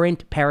 the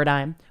current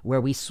paradigm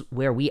where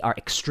we are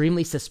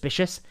extremely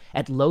suspicious,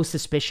 at low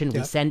suspicion,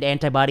 we send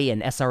antibody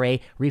and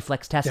SRA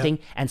reflex testing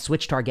and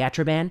switch to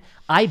argatroban.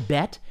 I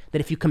bet that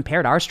if you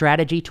compared our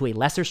strategy to a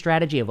lesser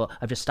strategy of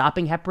just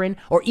stopping heparin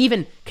or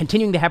even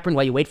continuing the heparin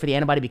while you wait for the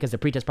antibody because the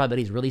pretest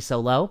probability is really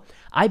so low,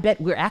 I bet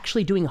we're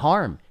actually doing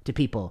harm to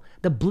people.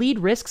 The bleed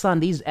risks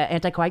on these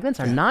anticoagulants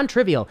are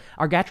non-trivial.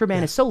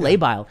 Argatroban is so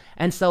labile.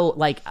 And so,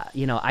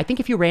 I think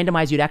if you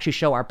randomize, you'd actually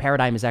show our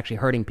paradigm is actually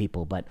hurting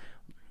people, but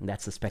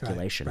that's the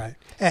speculation. Right.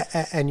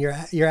 And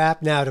you're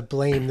apt now to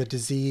blame the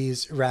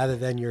disease rather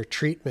than your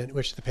treatment,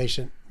 which the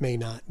patient may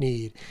not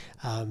need.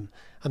 I'm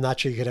not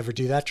sure you could ever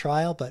do that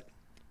trial, but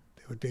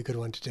it would be a good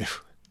one to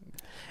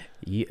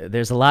do.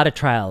 There's a lot of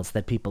trials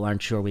that people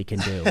aren't sure we can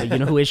do. But you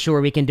know who is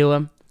sure we can do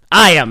them?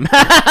 I am.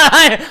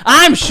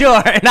 I'm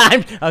sure. And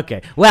I'm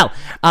okay. Well,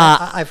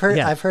 I've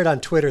heard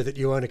on Twitter that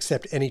you won't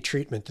accept any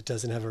treatment that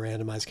doesn't have a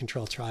randomized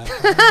controlled trial.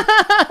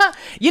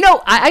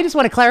 I just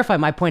want to clarify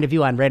my point of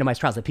view on randomized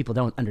trials that people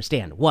don't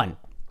understand. One,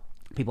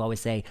 people always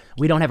say,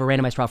 we don't have a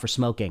randomized trial for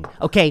smoking.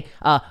 Okay,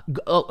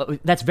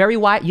 that's very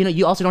wide.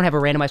 You also don't have a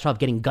randomized trial of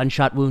getting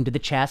gunshot wound to the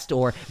chest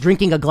or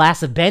drinking a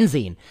glass of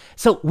benzene.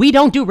 So we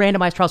don't do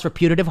randomized trials for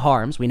putative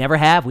harms. We never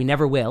have, we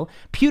never will.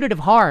 Putative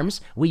harms,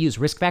 we use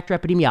risk factor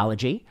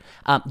epidemiology.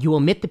 You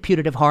omit the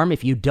putative harm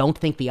if you don't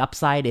think the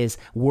upside is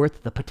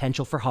worth the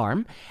potential for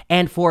harm.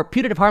 And for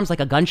putative harms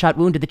like a gunshot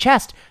wound to the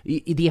chest,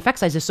 the effect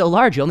size is so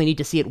large, you only need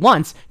to see it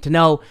once to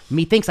know,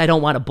 methinks I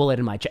don't want a bullet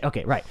in my chest.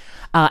 Okay, right.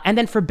 And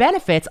then for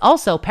benefits,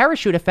 also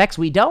parachute effects,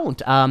 we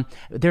don't.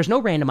 There's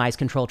no randomized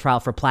control trial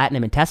for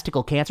platinum and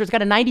testicle cancer. It's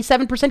got a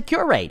 97%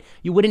 cure rate.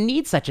 You wouldn't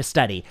need such a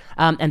study.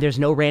 And there's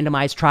no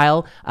randomized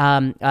trial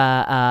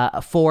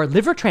for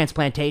liver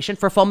transplantation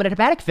for fulminant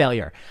hepatic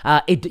failure.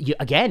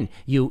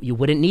 You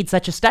wouldn't need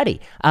such a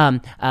study.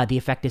 The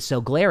effect is so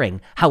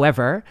glaring.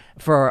 However,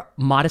 for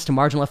modest to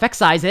marginal effect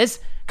sizes,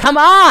 come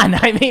on!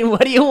 I mean,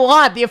 what do you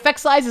want? The effect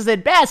size is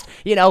at best,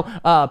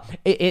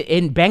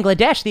 in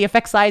Bangladesh, the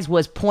effect size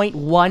was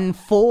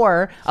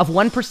 0.14 of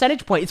 1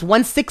 percentage point. It's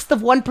 1/6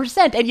 of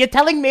 1%. And you're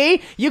telling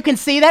me you can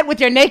see that with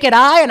your naked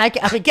eye? And I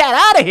mean, get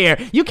out of here.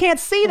 You can't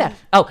see that.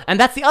 Oh, and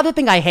that's the other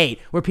thing I hate,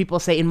 where people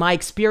say, in my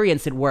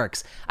experience, it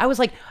works. I was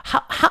like,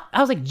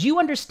 do you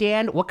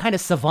understand what kind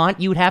of savant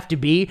you'd have to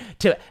be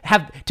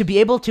be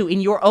able to,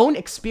 in your own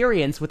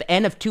experience with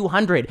N of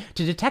 200,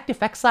 to detect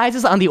effect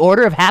sizes on the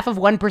order of half of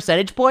 1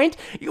 percentage point?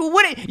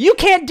 You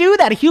can't do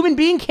that. A human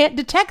being can't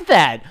detect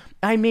that.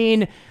 I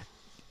mean,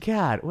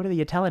 God, what are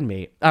you telling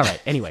me? All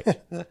right. Anyway,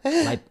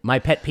 my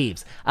pet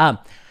peeves.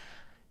 But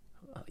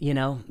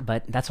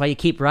that's why you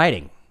keep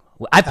writing.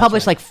 I've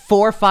published like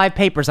 4 or 5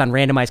 papers on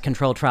randomized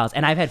controlled trials,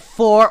 and I've had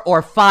 4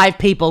 or 5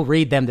 people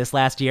read them this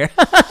last year.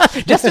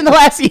 Just in the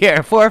last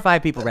year, 4 or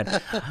 5 people read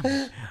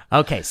them.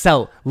 Okay,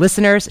 so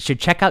listeners should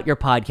check out your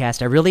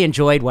podcast. I really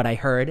enjoyed what I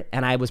heard,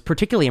 and I was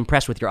particularly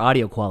impressed with your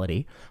audio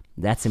quality.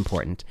 That's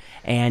important.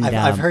 And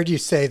I've heard you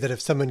say that if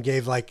someone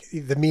gave like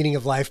the meaning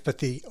of life, but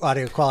the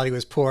audio quality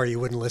was poor, you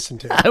wouldn't listen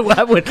to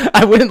it.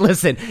 I wouldn't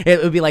listen.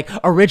 It would be like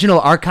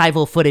original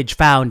archival footage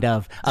found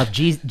of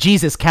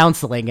Jesus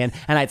counseling, and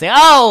I'd say,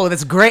 oh,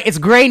 that's great. It's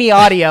grainy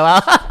audio.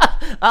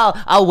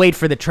 I'll wait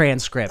for the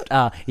transcript.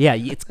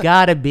 It's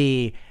gotta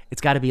be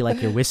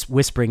like you're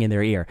whispering in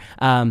their ear.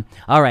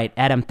 All right,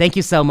 Adam, thank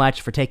you so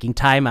much for taking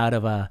time out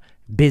of a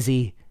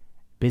busy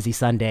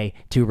Sunday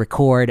to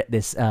record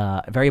this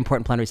very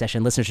important plenary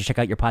session. Listeners should check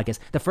out your podcast.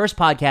 The first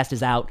podcast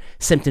is out,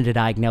 Symptom to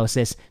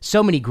Diagnosis.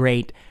 So many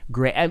great,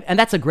 and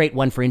that's a great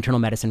one for internal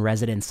medicine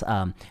residents.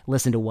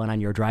 Listen to one on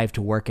your drive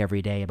to work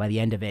every day. By the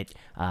end of it,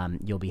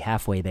 you'll be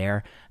halfway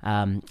there.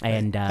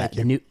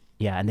 The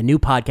new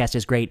podcast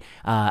is great.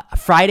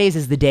 Fridays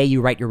is the day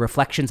you write your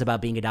reflections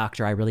about being a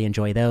doctor. I really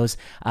enjoy those.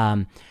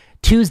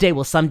 Tuesday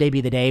will someday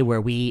be the day where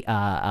we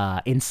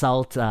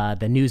insult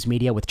the news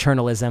media with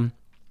journalism.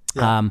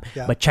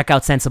 But check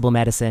out Sensible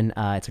Medicine.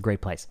 It's a great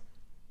place.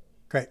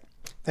 Great.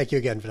 Thank you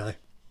again, Vinay.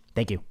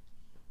 Thank you.